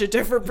such a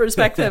different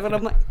perspective. And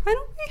I'm like, why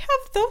don't we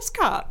have those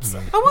cops? I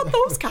want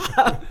those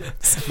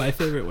cops. My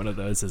favorite one of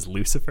those is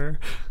Lucifer,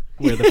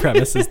 where the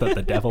premise is that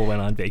the devil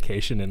went on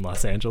vacation in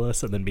Los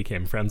Angeles and then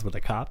became friends with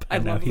a cop,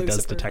 and now he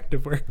does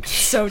detective work.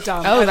 So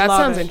dumb. Oh, that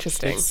sounds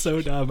interesting. It's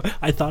so dumb.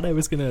 I thought I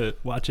was gonna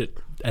watch it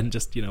and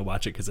just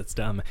watch it because it's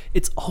dumb.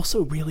 It's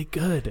also really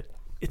good.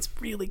 It's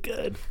really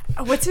good.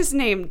 What's his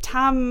name?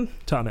 Tom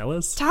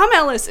Ellis. Tom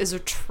Ellis is a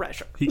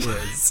treasure. He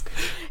is.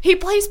 He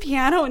plays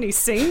piano and he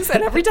sings,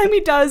 and every time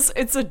he does,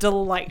 it's a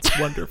delight. It's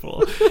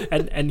wonderful.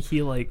 And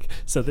he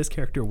so this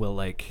character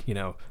will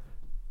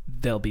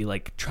they'll be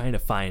trying to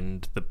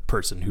find the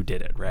person who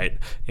did it, right,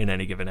 in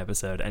any given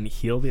episode, and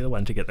he'll be the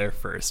one to get there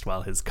first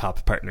while his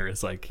cop partner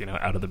is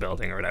out of the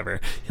building or whatever.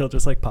 He'll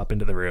just pop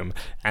into the room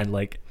and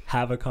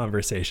have a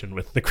conversation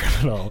with the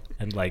criminal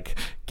and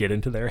get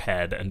into their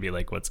head and be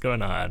like, what's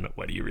going on?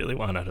 What do you really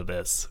want out of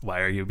this?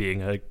 Why are you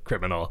being a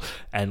criminal?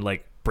 And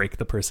break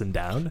the person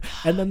down.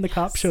 And then the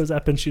cop shows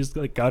up and she's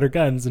got her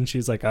guns and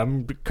she's like,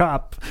 I'm the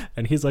cop,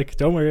 and he's like,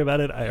 don't worry about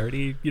it, I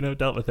already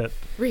dealt with it.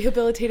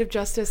 Rehabilitative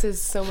justice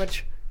is so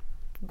much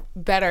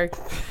better.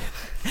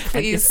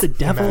 Please, if the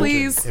devil,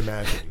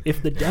 Imagine.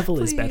 If the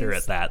devil is better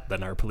at that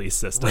than our police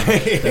system,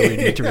 then we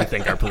need to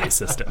rethink our police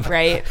system.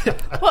 Right.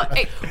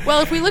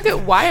 Well, if we look at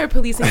why our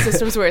policing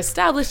systems were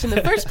established in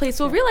the first place,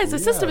 we'll realize the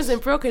system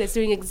isn't broken. It's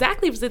doing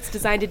exactly what it's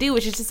designed to do,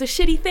 which is just a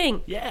shitty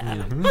thing.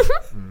 Yeah.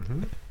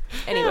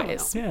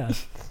 Anyways. Yeah.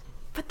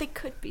 But they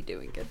could be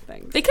doing good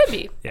things. They could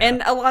be. Yeah.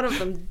 And a lot of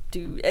them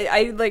do.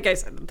 Like I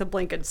said, the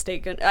blanket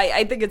statement,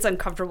 I think it's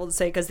uncomfortable to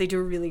say because they do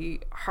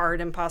really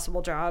hard,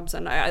 impossible jobs.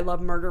 And I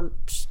love murder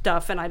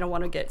stuff, and I don't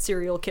want to get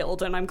serial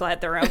killed, and I'm glad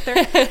they're out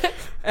there.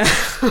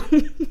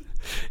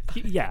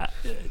 Yeah.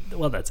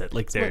 Well, that's it.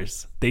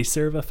 They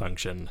serve a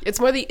function. It's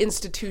more the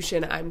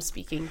institution I'm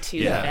speaking to.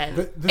 Yeah.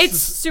 Than It's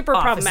super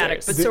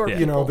problematic, but so are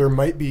people. There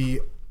might be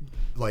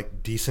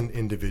decent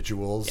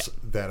individuals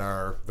that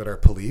are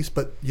police,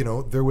 but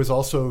there was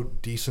also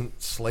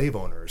decent slave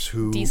owners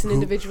who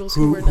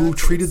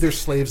treated their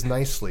slaves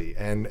nicely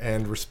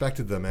and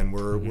respected them and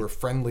were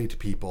friendly to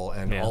people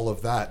and all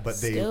of that, but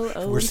they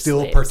were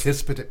still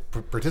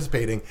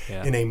participating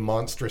in a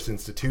monstrous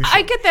institution.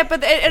 I get that,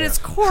 but at its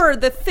core,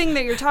 the thing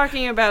that you're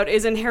talking about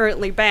is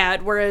inherently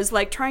bad, whereas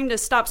trying to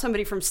stop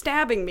somebody from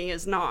stabbing me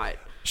is not.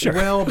 Sure.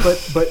 Well,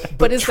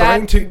 but is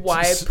trying that to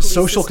why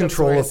social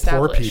control of poor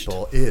established?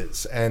 people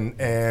is,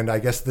 and I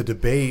guess the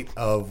debate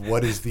of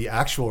what is the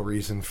actual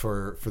reason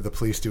for the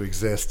police to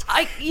exist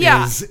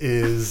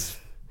is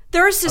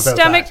there are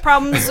systemic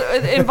problems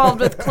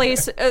involved with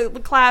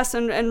class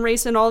and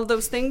race and all of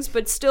those things,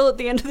 but still, at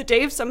the end of the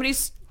day, if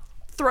somebody's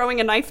throwing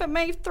a knife at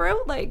my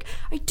throat, I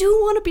do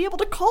want to be able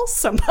to call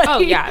somebody. Oh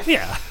yeah,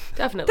 Yeah.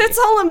 definitely. That's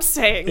all I'm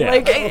saying. Yeah.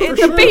 At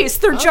the base,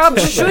 their job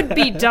should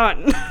be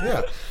done.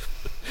 Yeah.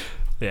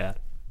 Yeah.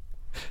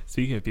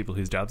 Speaking of people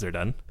whose jobs are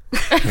done,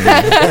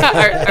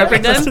 Are we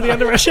done? to the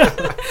end of our show.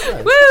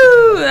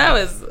 Woo! That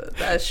was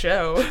a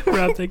show.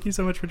 Rob, thank you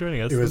so much for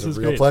joining us. It was This a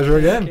real great. pleasure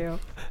again.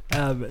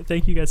 Thank you.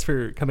 Thank you guys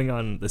for coming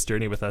on this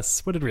journey with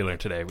us. What did we learn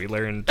today? We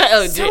learned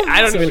Oh, dude,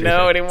 I don't even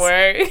know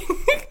anymore.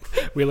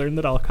 we learned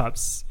that all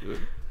cops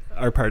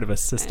are part of a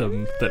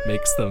system that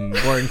makes them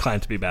more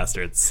inclined to be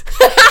bastards,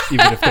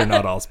 even if they're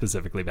not all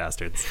specifically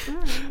bastards.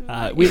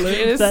 We learned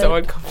It is that so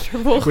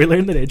uncomfortable. we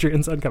learned that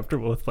Adrian's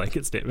uncomfortable with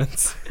blanket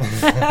statements,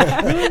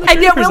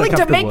 And yet willing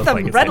to make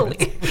them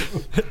readily.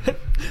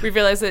 We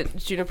realized that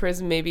Juniper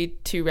is maybe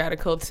too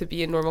radical to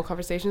be in normal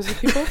conversations with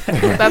people.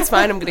 That's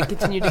fine. I'm going to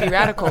continue to be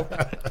radical.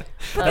 But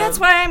that's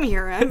why I'm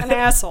here. I'm an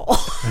asshole.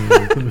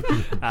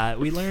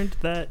 We learned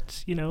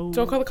that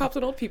Don't call the cops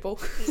on old people.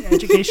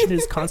 education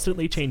is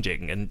constantly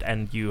changing,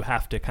 and you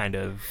have to kind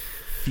of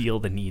feel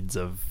the needs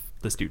of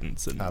the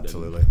students and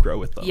Absolutely. and grow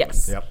with them.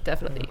 Yes, Yep.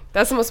 definitely.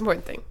 That's the most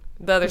important thing.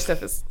 The other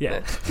stuff is... Yeah.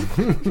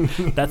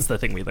 That's the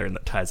thing we learned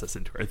that ties us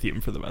into our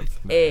theme for the month.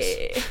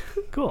 Eh.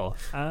 Cool.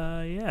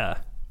 Yeah.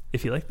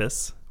 If you like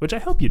this, which I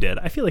hope you did,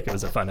 I feel like it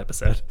was a fun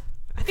episode.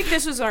 I think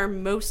this was our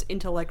most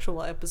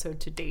intellectual episode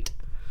to date.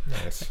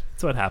 Nice.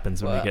 That's what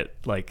happens when Wow. we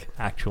get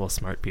actual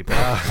smart people,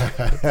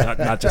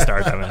 not just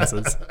our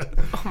dumbasses.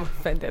 I'm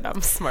offended.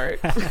 I'm smart.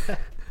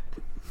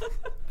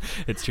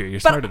 It's true. You're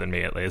smarter than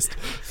me, at least.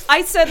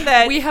 I said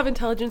that We have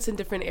intelligence in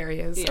different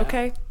areas, Yeah.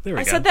 okay? There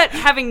we I go. said that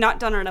having not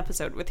done an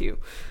episode with you.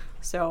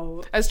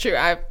 So That's true.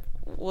 I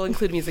will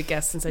include me as a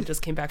guest since I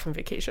just came back from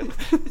vacation.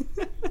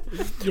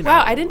 You know,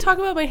 Wow, I didn't talk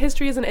about my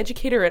history as an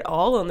educator at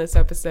all on this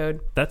episode.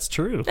 That's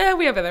true.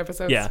 We have other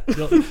episodes. Yeah.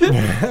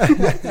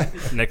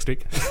 Next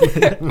week.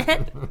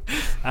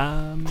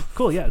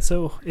 Cool. Yeah.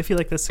 So if you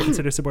like this,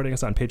 consider supporting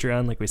us on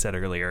Patreon. Like we said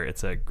earlier,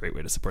 it's a great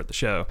way to support the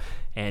show,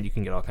 and you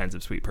can get all kinds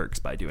of sweet perks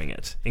by doing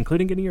it,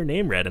 including getting your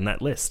name read in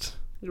that list.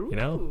 You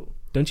know,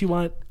 don't you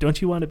want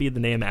to be the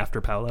name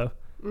after Paolo?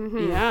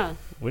 yeah.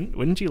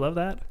 Wouldn't you love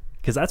that?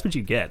 Because that's what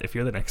you get if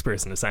you're the next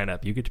person to sign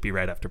up. You get to be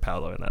right after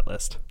Paolo in that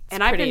list.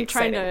 And I've pretty been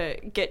trying to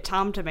get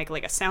Tom to make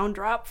a sound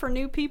drop for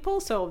new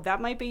people, so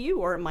that might be you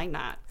or it might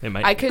not. It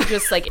might. I could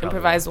just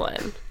improvise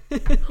one. There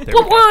we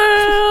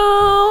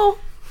go.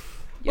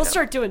 We'll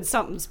start doing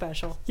something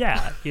special.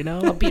 Yeah.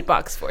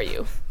 Beatbox for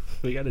you.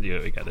 We got to do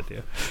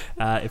it.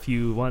 If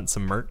you want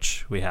some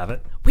merch, we have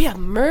it. We have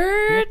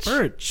merch.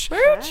 Merch.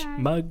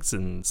 Mugs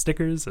and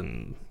stickers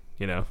and,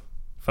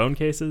 phone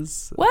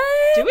cases. What?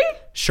 Do we?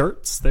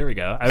 Shirts. There we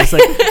go. I was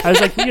like,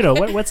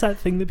 what's that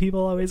thing that people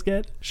always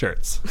get?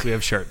 Shirts. We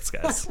have shirts,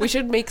 guys. We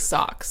should make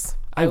socks.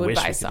 I would wish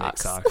buy we could make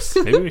socks.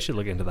 Maybe we should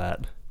look into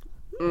that.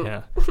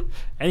 Yeah.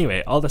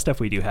 Anyway, all the stuff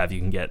we do have you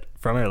can get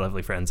from our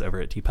lovely friends over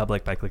at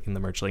TeePublic by clicking the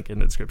merch link in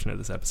the description of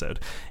this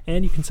episode.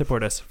 And you can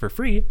support us for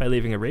free by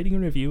leaving a rating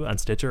and review on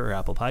Stitcher or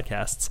Apple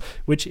Podcasts,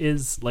 which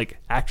is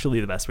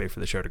actually the best way for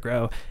the show to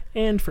grow.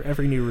 And for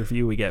every new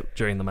review we get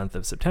during the month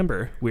of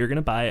September, we're going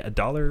to buy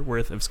 $1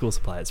 worth of school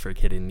supplies for a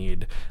kid in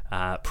need,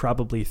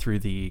 probably through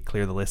the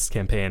Clear the List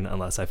campaign,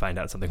 unless I find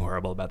out something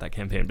horrible about that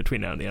campaign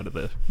between now and the end of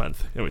the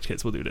month, in which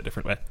case we'll do it a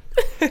different way.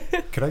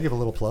 Could I give a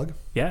little plug?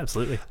 Yeah,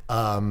 absolutely.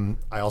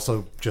 I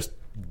also just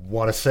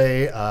want to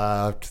say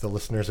to the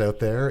listeners out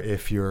there,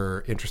 if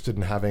you're interested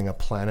in having a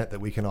planet that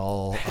we can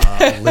all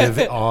live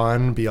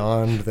on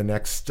beyond the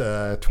next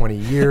 20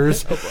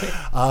 years,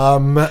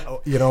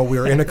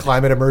 we're in a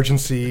climate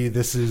emergency.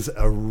 This is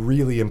a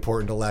really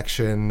important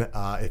election.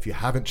 If you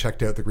haven't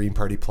checked out the Green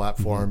Party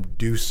platform,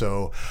 do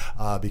so,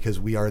 because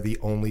we are the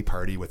only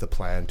party with a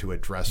plan to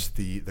address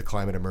the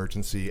climate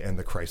emergency and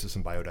the crisis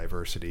in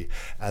biodiversity,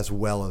 as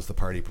well as the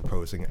party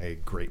proposing a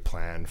great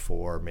plan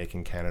for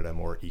making Canada a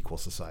more equal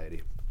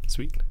society.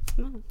 Sweet.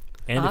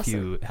 And awesome. If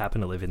you happen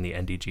to live in the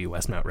NDG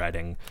Westmount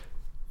riding,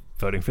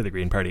 voting for the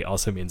Green Party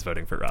also means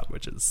voting for Rob,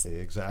 which is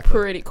exactly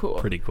pretty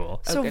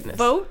cool. So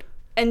vote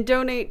and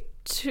donate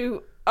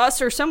to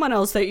us or someone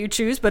else that you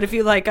choose, but if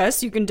you like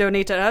us, you can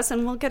donate to us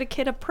and we'll get a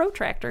kid a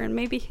protractor, and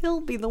maybe he'll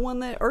be the one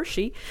that, or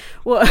she,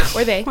 or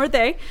they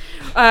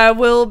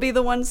will be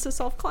the ones to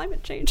solve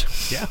climate change.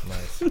 Yeah.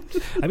 Nice.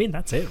 I mean,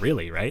 that's it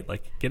really, right?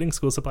 Getting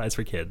school supplies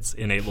for kids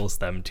enables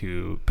them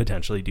to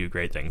potentially do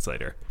great things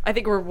later. I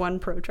think we're one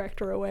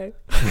protractor away.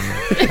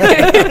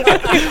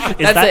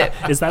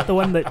 Is that the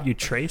one that you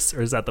trace,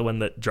 or is that the one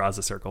that draws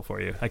a circle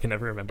for you? I can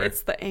never remember.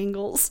 It's the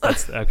angles.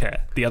 Okay.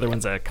 The other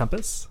one's a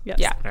compass? Yes.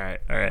 Yeah.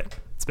 All right.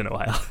 It's been a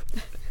while.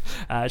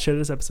 Share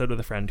this episode with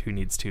a friend who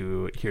needs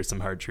to hear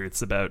some hard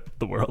truths about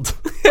the world.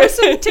 There's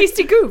some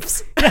tasty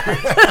goofs.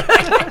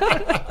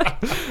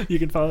 You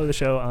can follow the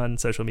show on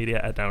social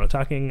media at Down with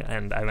Talking,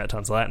 and I'm at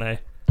Tom Zalatni.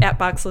 At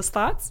Boxless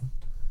Thoughts.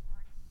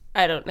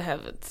 I don't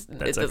have it.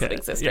 It doesn't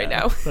exist right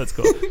now. That's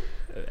cool.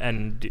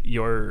 And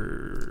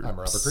I'm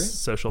Robert Green.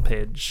 Social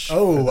page.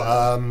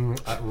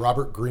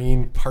 Robert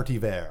Green Party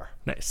Vert.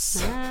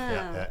 Nice.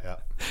 Yeah.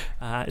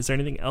 Is there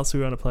anything else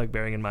we want to plug,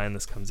 bearing in mind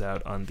this comes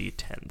out on the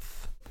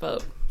 10th?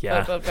 Vote.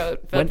 Yeah.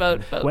 Vote.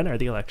 When are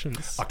the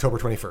elections? October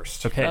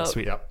 21st. Okay, Vote.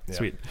 sweet. Yep.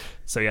 Sweet.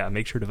 So yeah,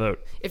 make sure to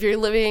vote. If you're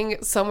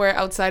living somewhere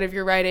outside of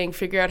your riding,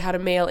 figure out how to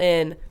mail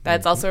in.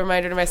 That's also a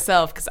reminder to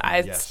myself, because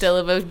I still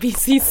am a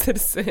BC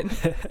citizen.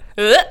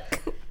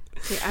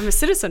 See, I'm a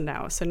citizen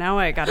now, so now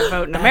I gotta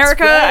vote in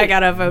America. Right. I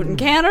gotta vote in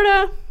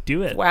Canada.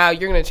 Do it. Wow,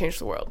 you're gonna change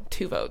the world.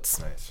 2 votes.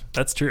 Nice.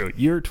 That's true.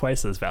 You're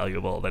twice as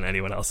valuable than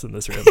anyone else in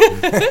this room.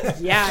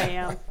 Yeah,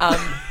 I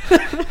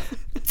am.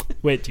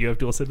 Wait, do you have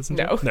dual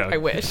citizenship? No, I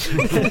wish.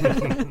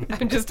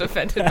 I'm just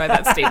offended by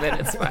that statement.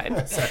 It's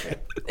fine. Sorry.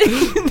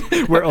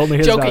 We're only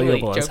as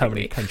valuable as how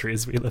many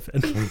countries we live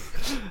in.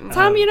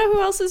 Tom, you know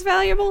who else is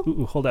valuable?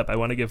 Ooh, hold up. I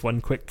want to give one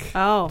quick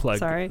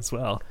plug as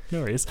well.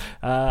 No worries.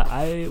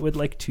 I would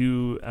like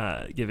to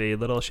give a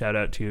little shout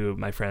out to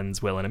my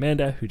friends Will and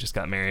Amanda, who just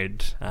got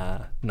married,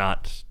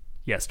 not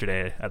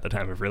yesterday at the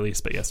time of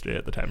release, but yesterday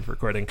at the time of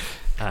recording.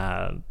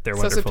 They're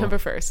wonderful. September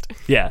 1st.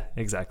 Yeah,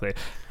 exactly.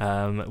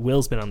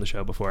 Will's been on the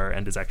show before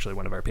and is actually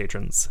one of our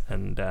patrons.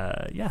 And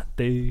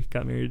they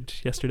got married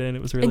yesterday and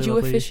it was really lovely.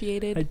 And you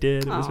officiated? I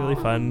did. It was really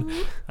fun.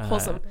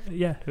 Wholesome.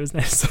 Yeah, it was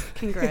nice.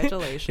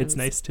 Congratulations. It's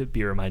nice to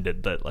be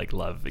reminded that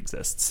love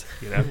exists,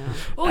 Yeah.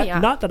 Oh, yeah.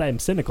 Not that I'm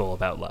cynical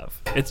about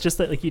love. It's just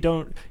that you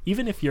don't,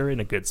 even if you're in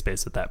a good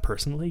space with that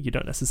personally, you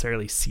don't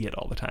necessarily see it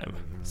all the time.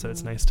 So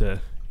it's nice to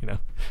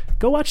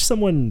go watch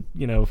someone,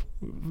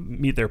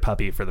 meet their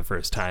puppy for the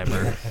first time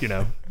or,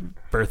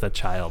 birth a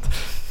child.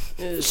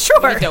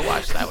 Sure. Don't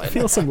watch that one.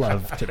 Feel some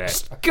love today.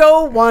 Just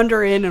go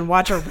wander in and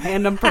watch a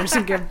random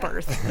person give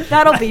birth.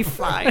 That'll be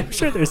fine. I'm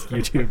sure there's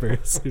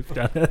YouTubers who've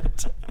done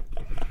it.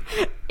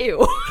 Ew.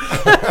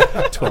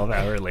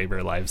 12-hour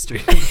labor live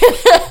stream.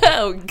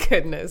 Oh,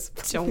 goodness.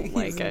 Don't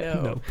like it.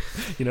 No.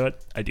 You know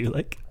what I do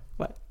like?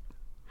 What?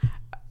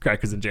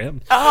 Crackers and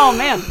Jam. Oh,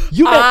 man.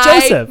 You met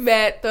Joseph. I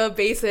met the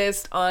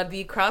bassist on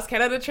the Cross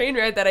Canada train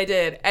ride that I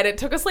did. And it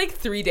took us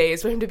 3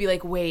 days for him to be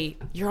like,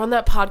 wait, you're on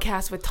that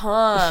podcast with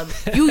Tom.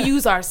 You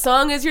use our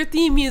song as your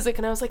theme music.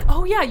 And I was like,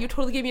 oh, yeah, you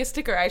totally gave me a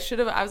sticker. I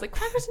was like,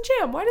 Crackers and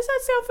Jam. Why does that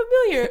sound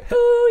familiar?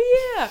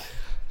 Oh, yeah.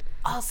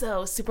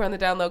 Also, super on the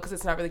down low because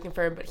it's not really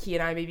confirmed, but he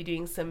and I may be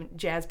doing some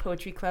jazz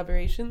poetry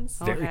collaborations.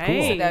 Very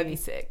cool. So that would be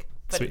sick.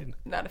 But Sweet.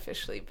 Not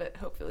officially, but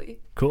hopefully.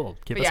 Cool.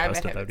 Keep us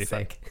posted. That would be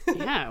fun.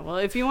 Yeah, well,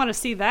 if you want to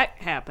see that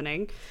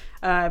happening,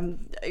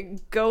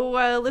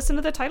 go listen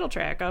to the title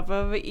track of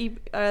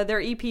their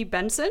EP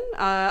Benson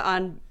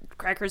on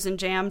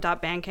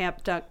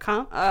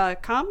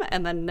crackersandjam.bandcamp.com,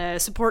 and then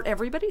support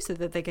everybody so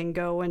that they can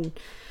go and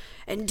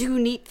do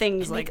neat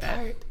things like that.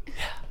 Art.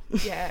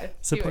 Yeah.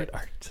 Support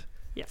art.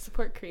 Yeah.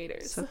 Support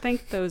creators. So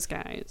thank those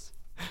guys.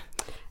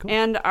 Cool.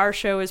 And our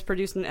show is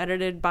produced and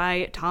edited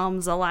by Tom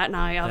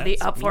Zalatni of the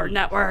That's Upford me.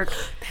 Network.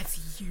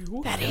 That's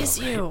you. That is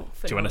you.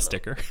 Do you want a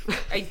sticker?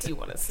 I do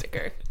want a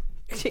sticker.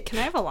 Can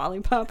I have a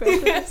lollipop after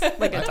this?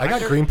 Like I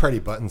got Green Party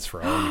buttons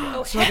for all you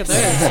guys. Look at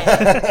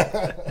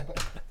this.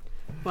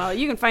 Well,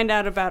 you can find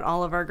out about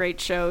all of our great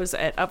shows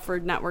at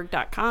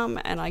upfordnetwork.com,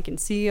 and I can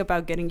see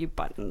about getting you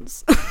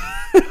buttons.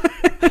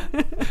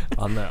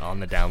 On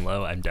the down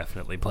low, I'm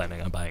definitely planning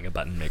on buying a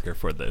button maker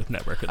for the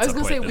network at I was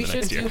some going to say point we in the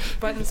should next year. do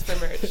buttons for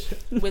merch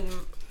when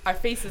our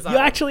faces on You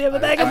it. actually have a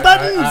bag of I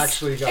buttons!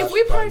 actually got If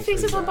we put our buttons for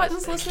faces you on guys.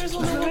 buttons, listeners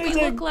will know what we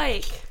look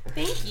like.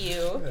 Thank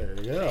you. There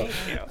you go.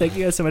 Thank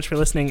you guys so much for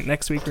listening.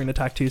 Next week, we're going to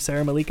talk to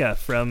Sarah Malika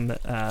from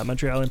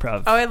Montreal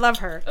Improv. Oh, I love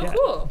her. Oh, Yeah,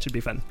 cool. it should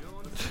be fun.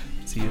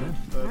 See you then.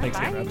 Thanks,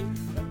 Bye. Rob.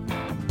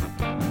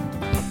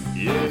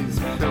 Yeah, he's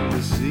come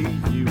to see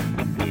you.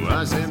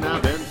 I say now,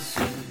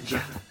 Benson Joe,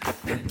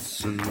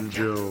 Benson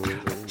Joe,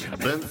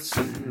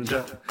 Benson Joe,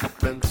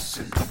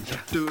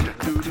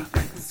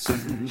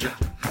 Benson Joe,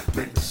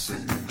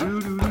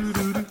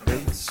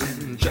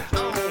 Benson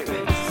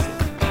Joe.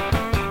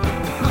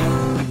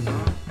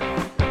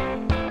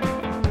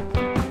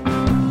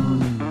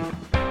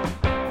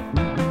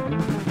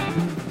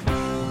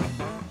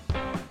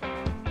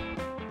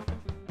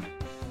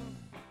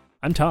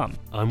 I'm Tom,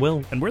 I'm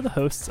Will. and we're the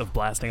hosts of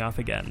Blasting Off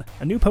Again,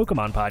 a new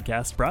Pokemon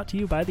podcast brought to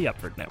you by the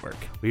Upford Network.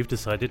 We've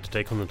decided to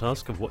take on the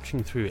task of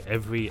watching through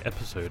every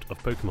episode of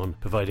Pokemon,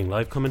 providing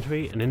live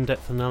commentary and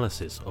in-depth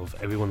analysis of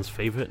everyone's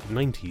favourite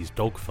 90s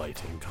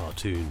dogfighting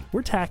cartoon.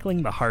 We're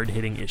tackling the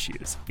hard-hitting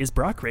issues. Is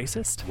Brock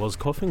racist? Was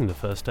Coughing the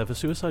first ever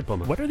suicide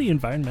bomber? What are the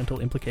environmental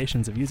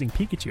implications of using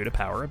Pikachu to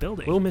power a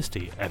building? Will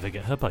Misty ever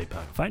get her bite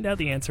back? Find out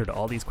the answer to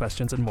all these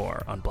questions and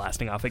more on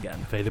Blasting Off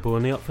Again. Available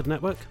on the Upford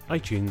Network,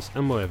 iTunes,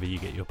 and wherever you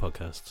get your podcasts.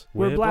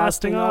 We're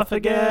blasting off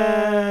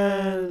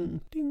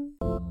again! Ding.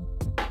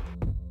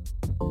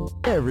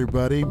 Hey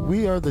everybody,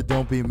 we are the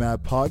Don't Be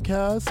Mad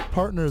podcast,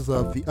 partners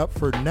of the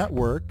Upford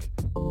Network.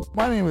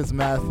 My name is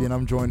Matthew and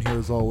I'm joined here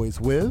as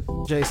always with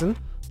Jason,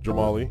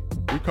 Jamali.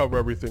 We cover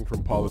everything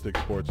from politics,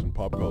 sports, and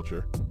pop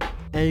culture.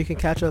 and you can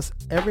catch us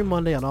every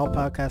Monday on all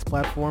podcast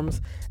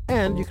platforms,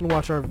 and you can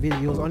watch our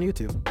videos on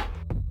YouTube.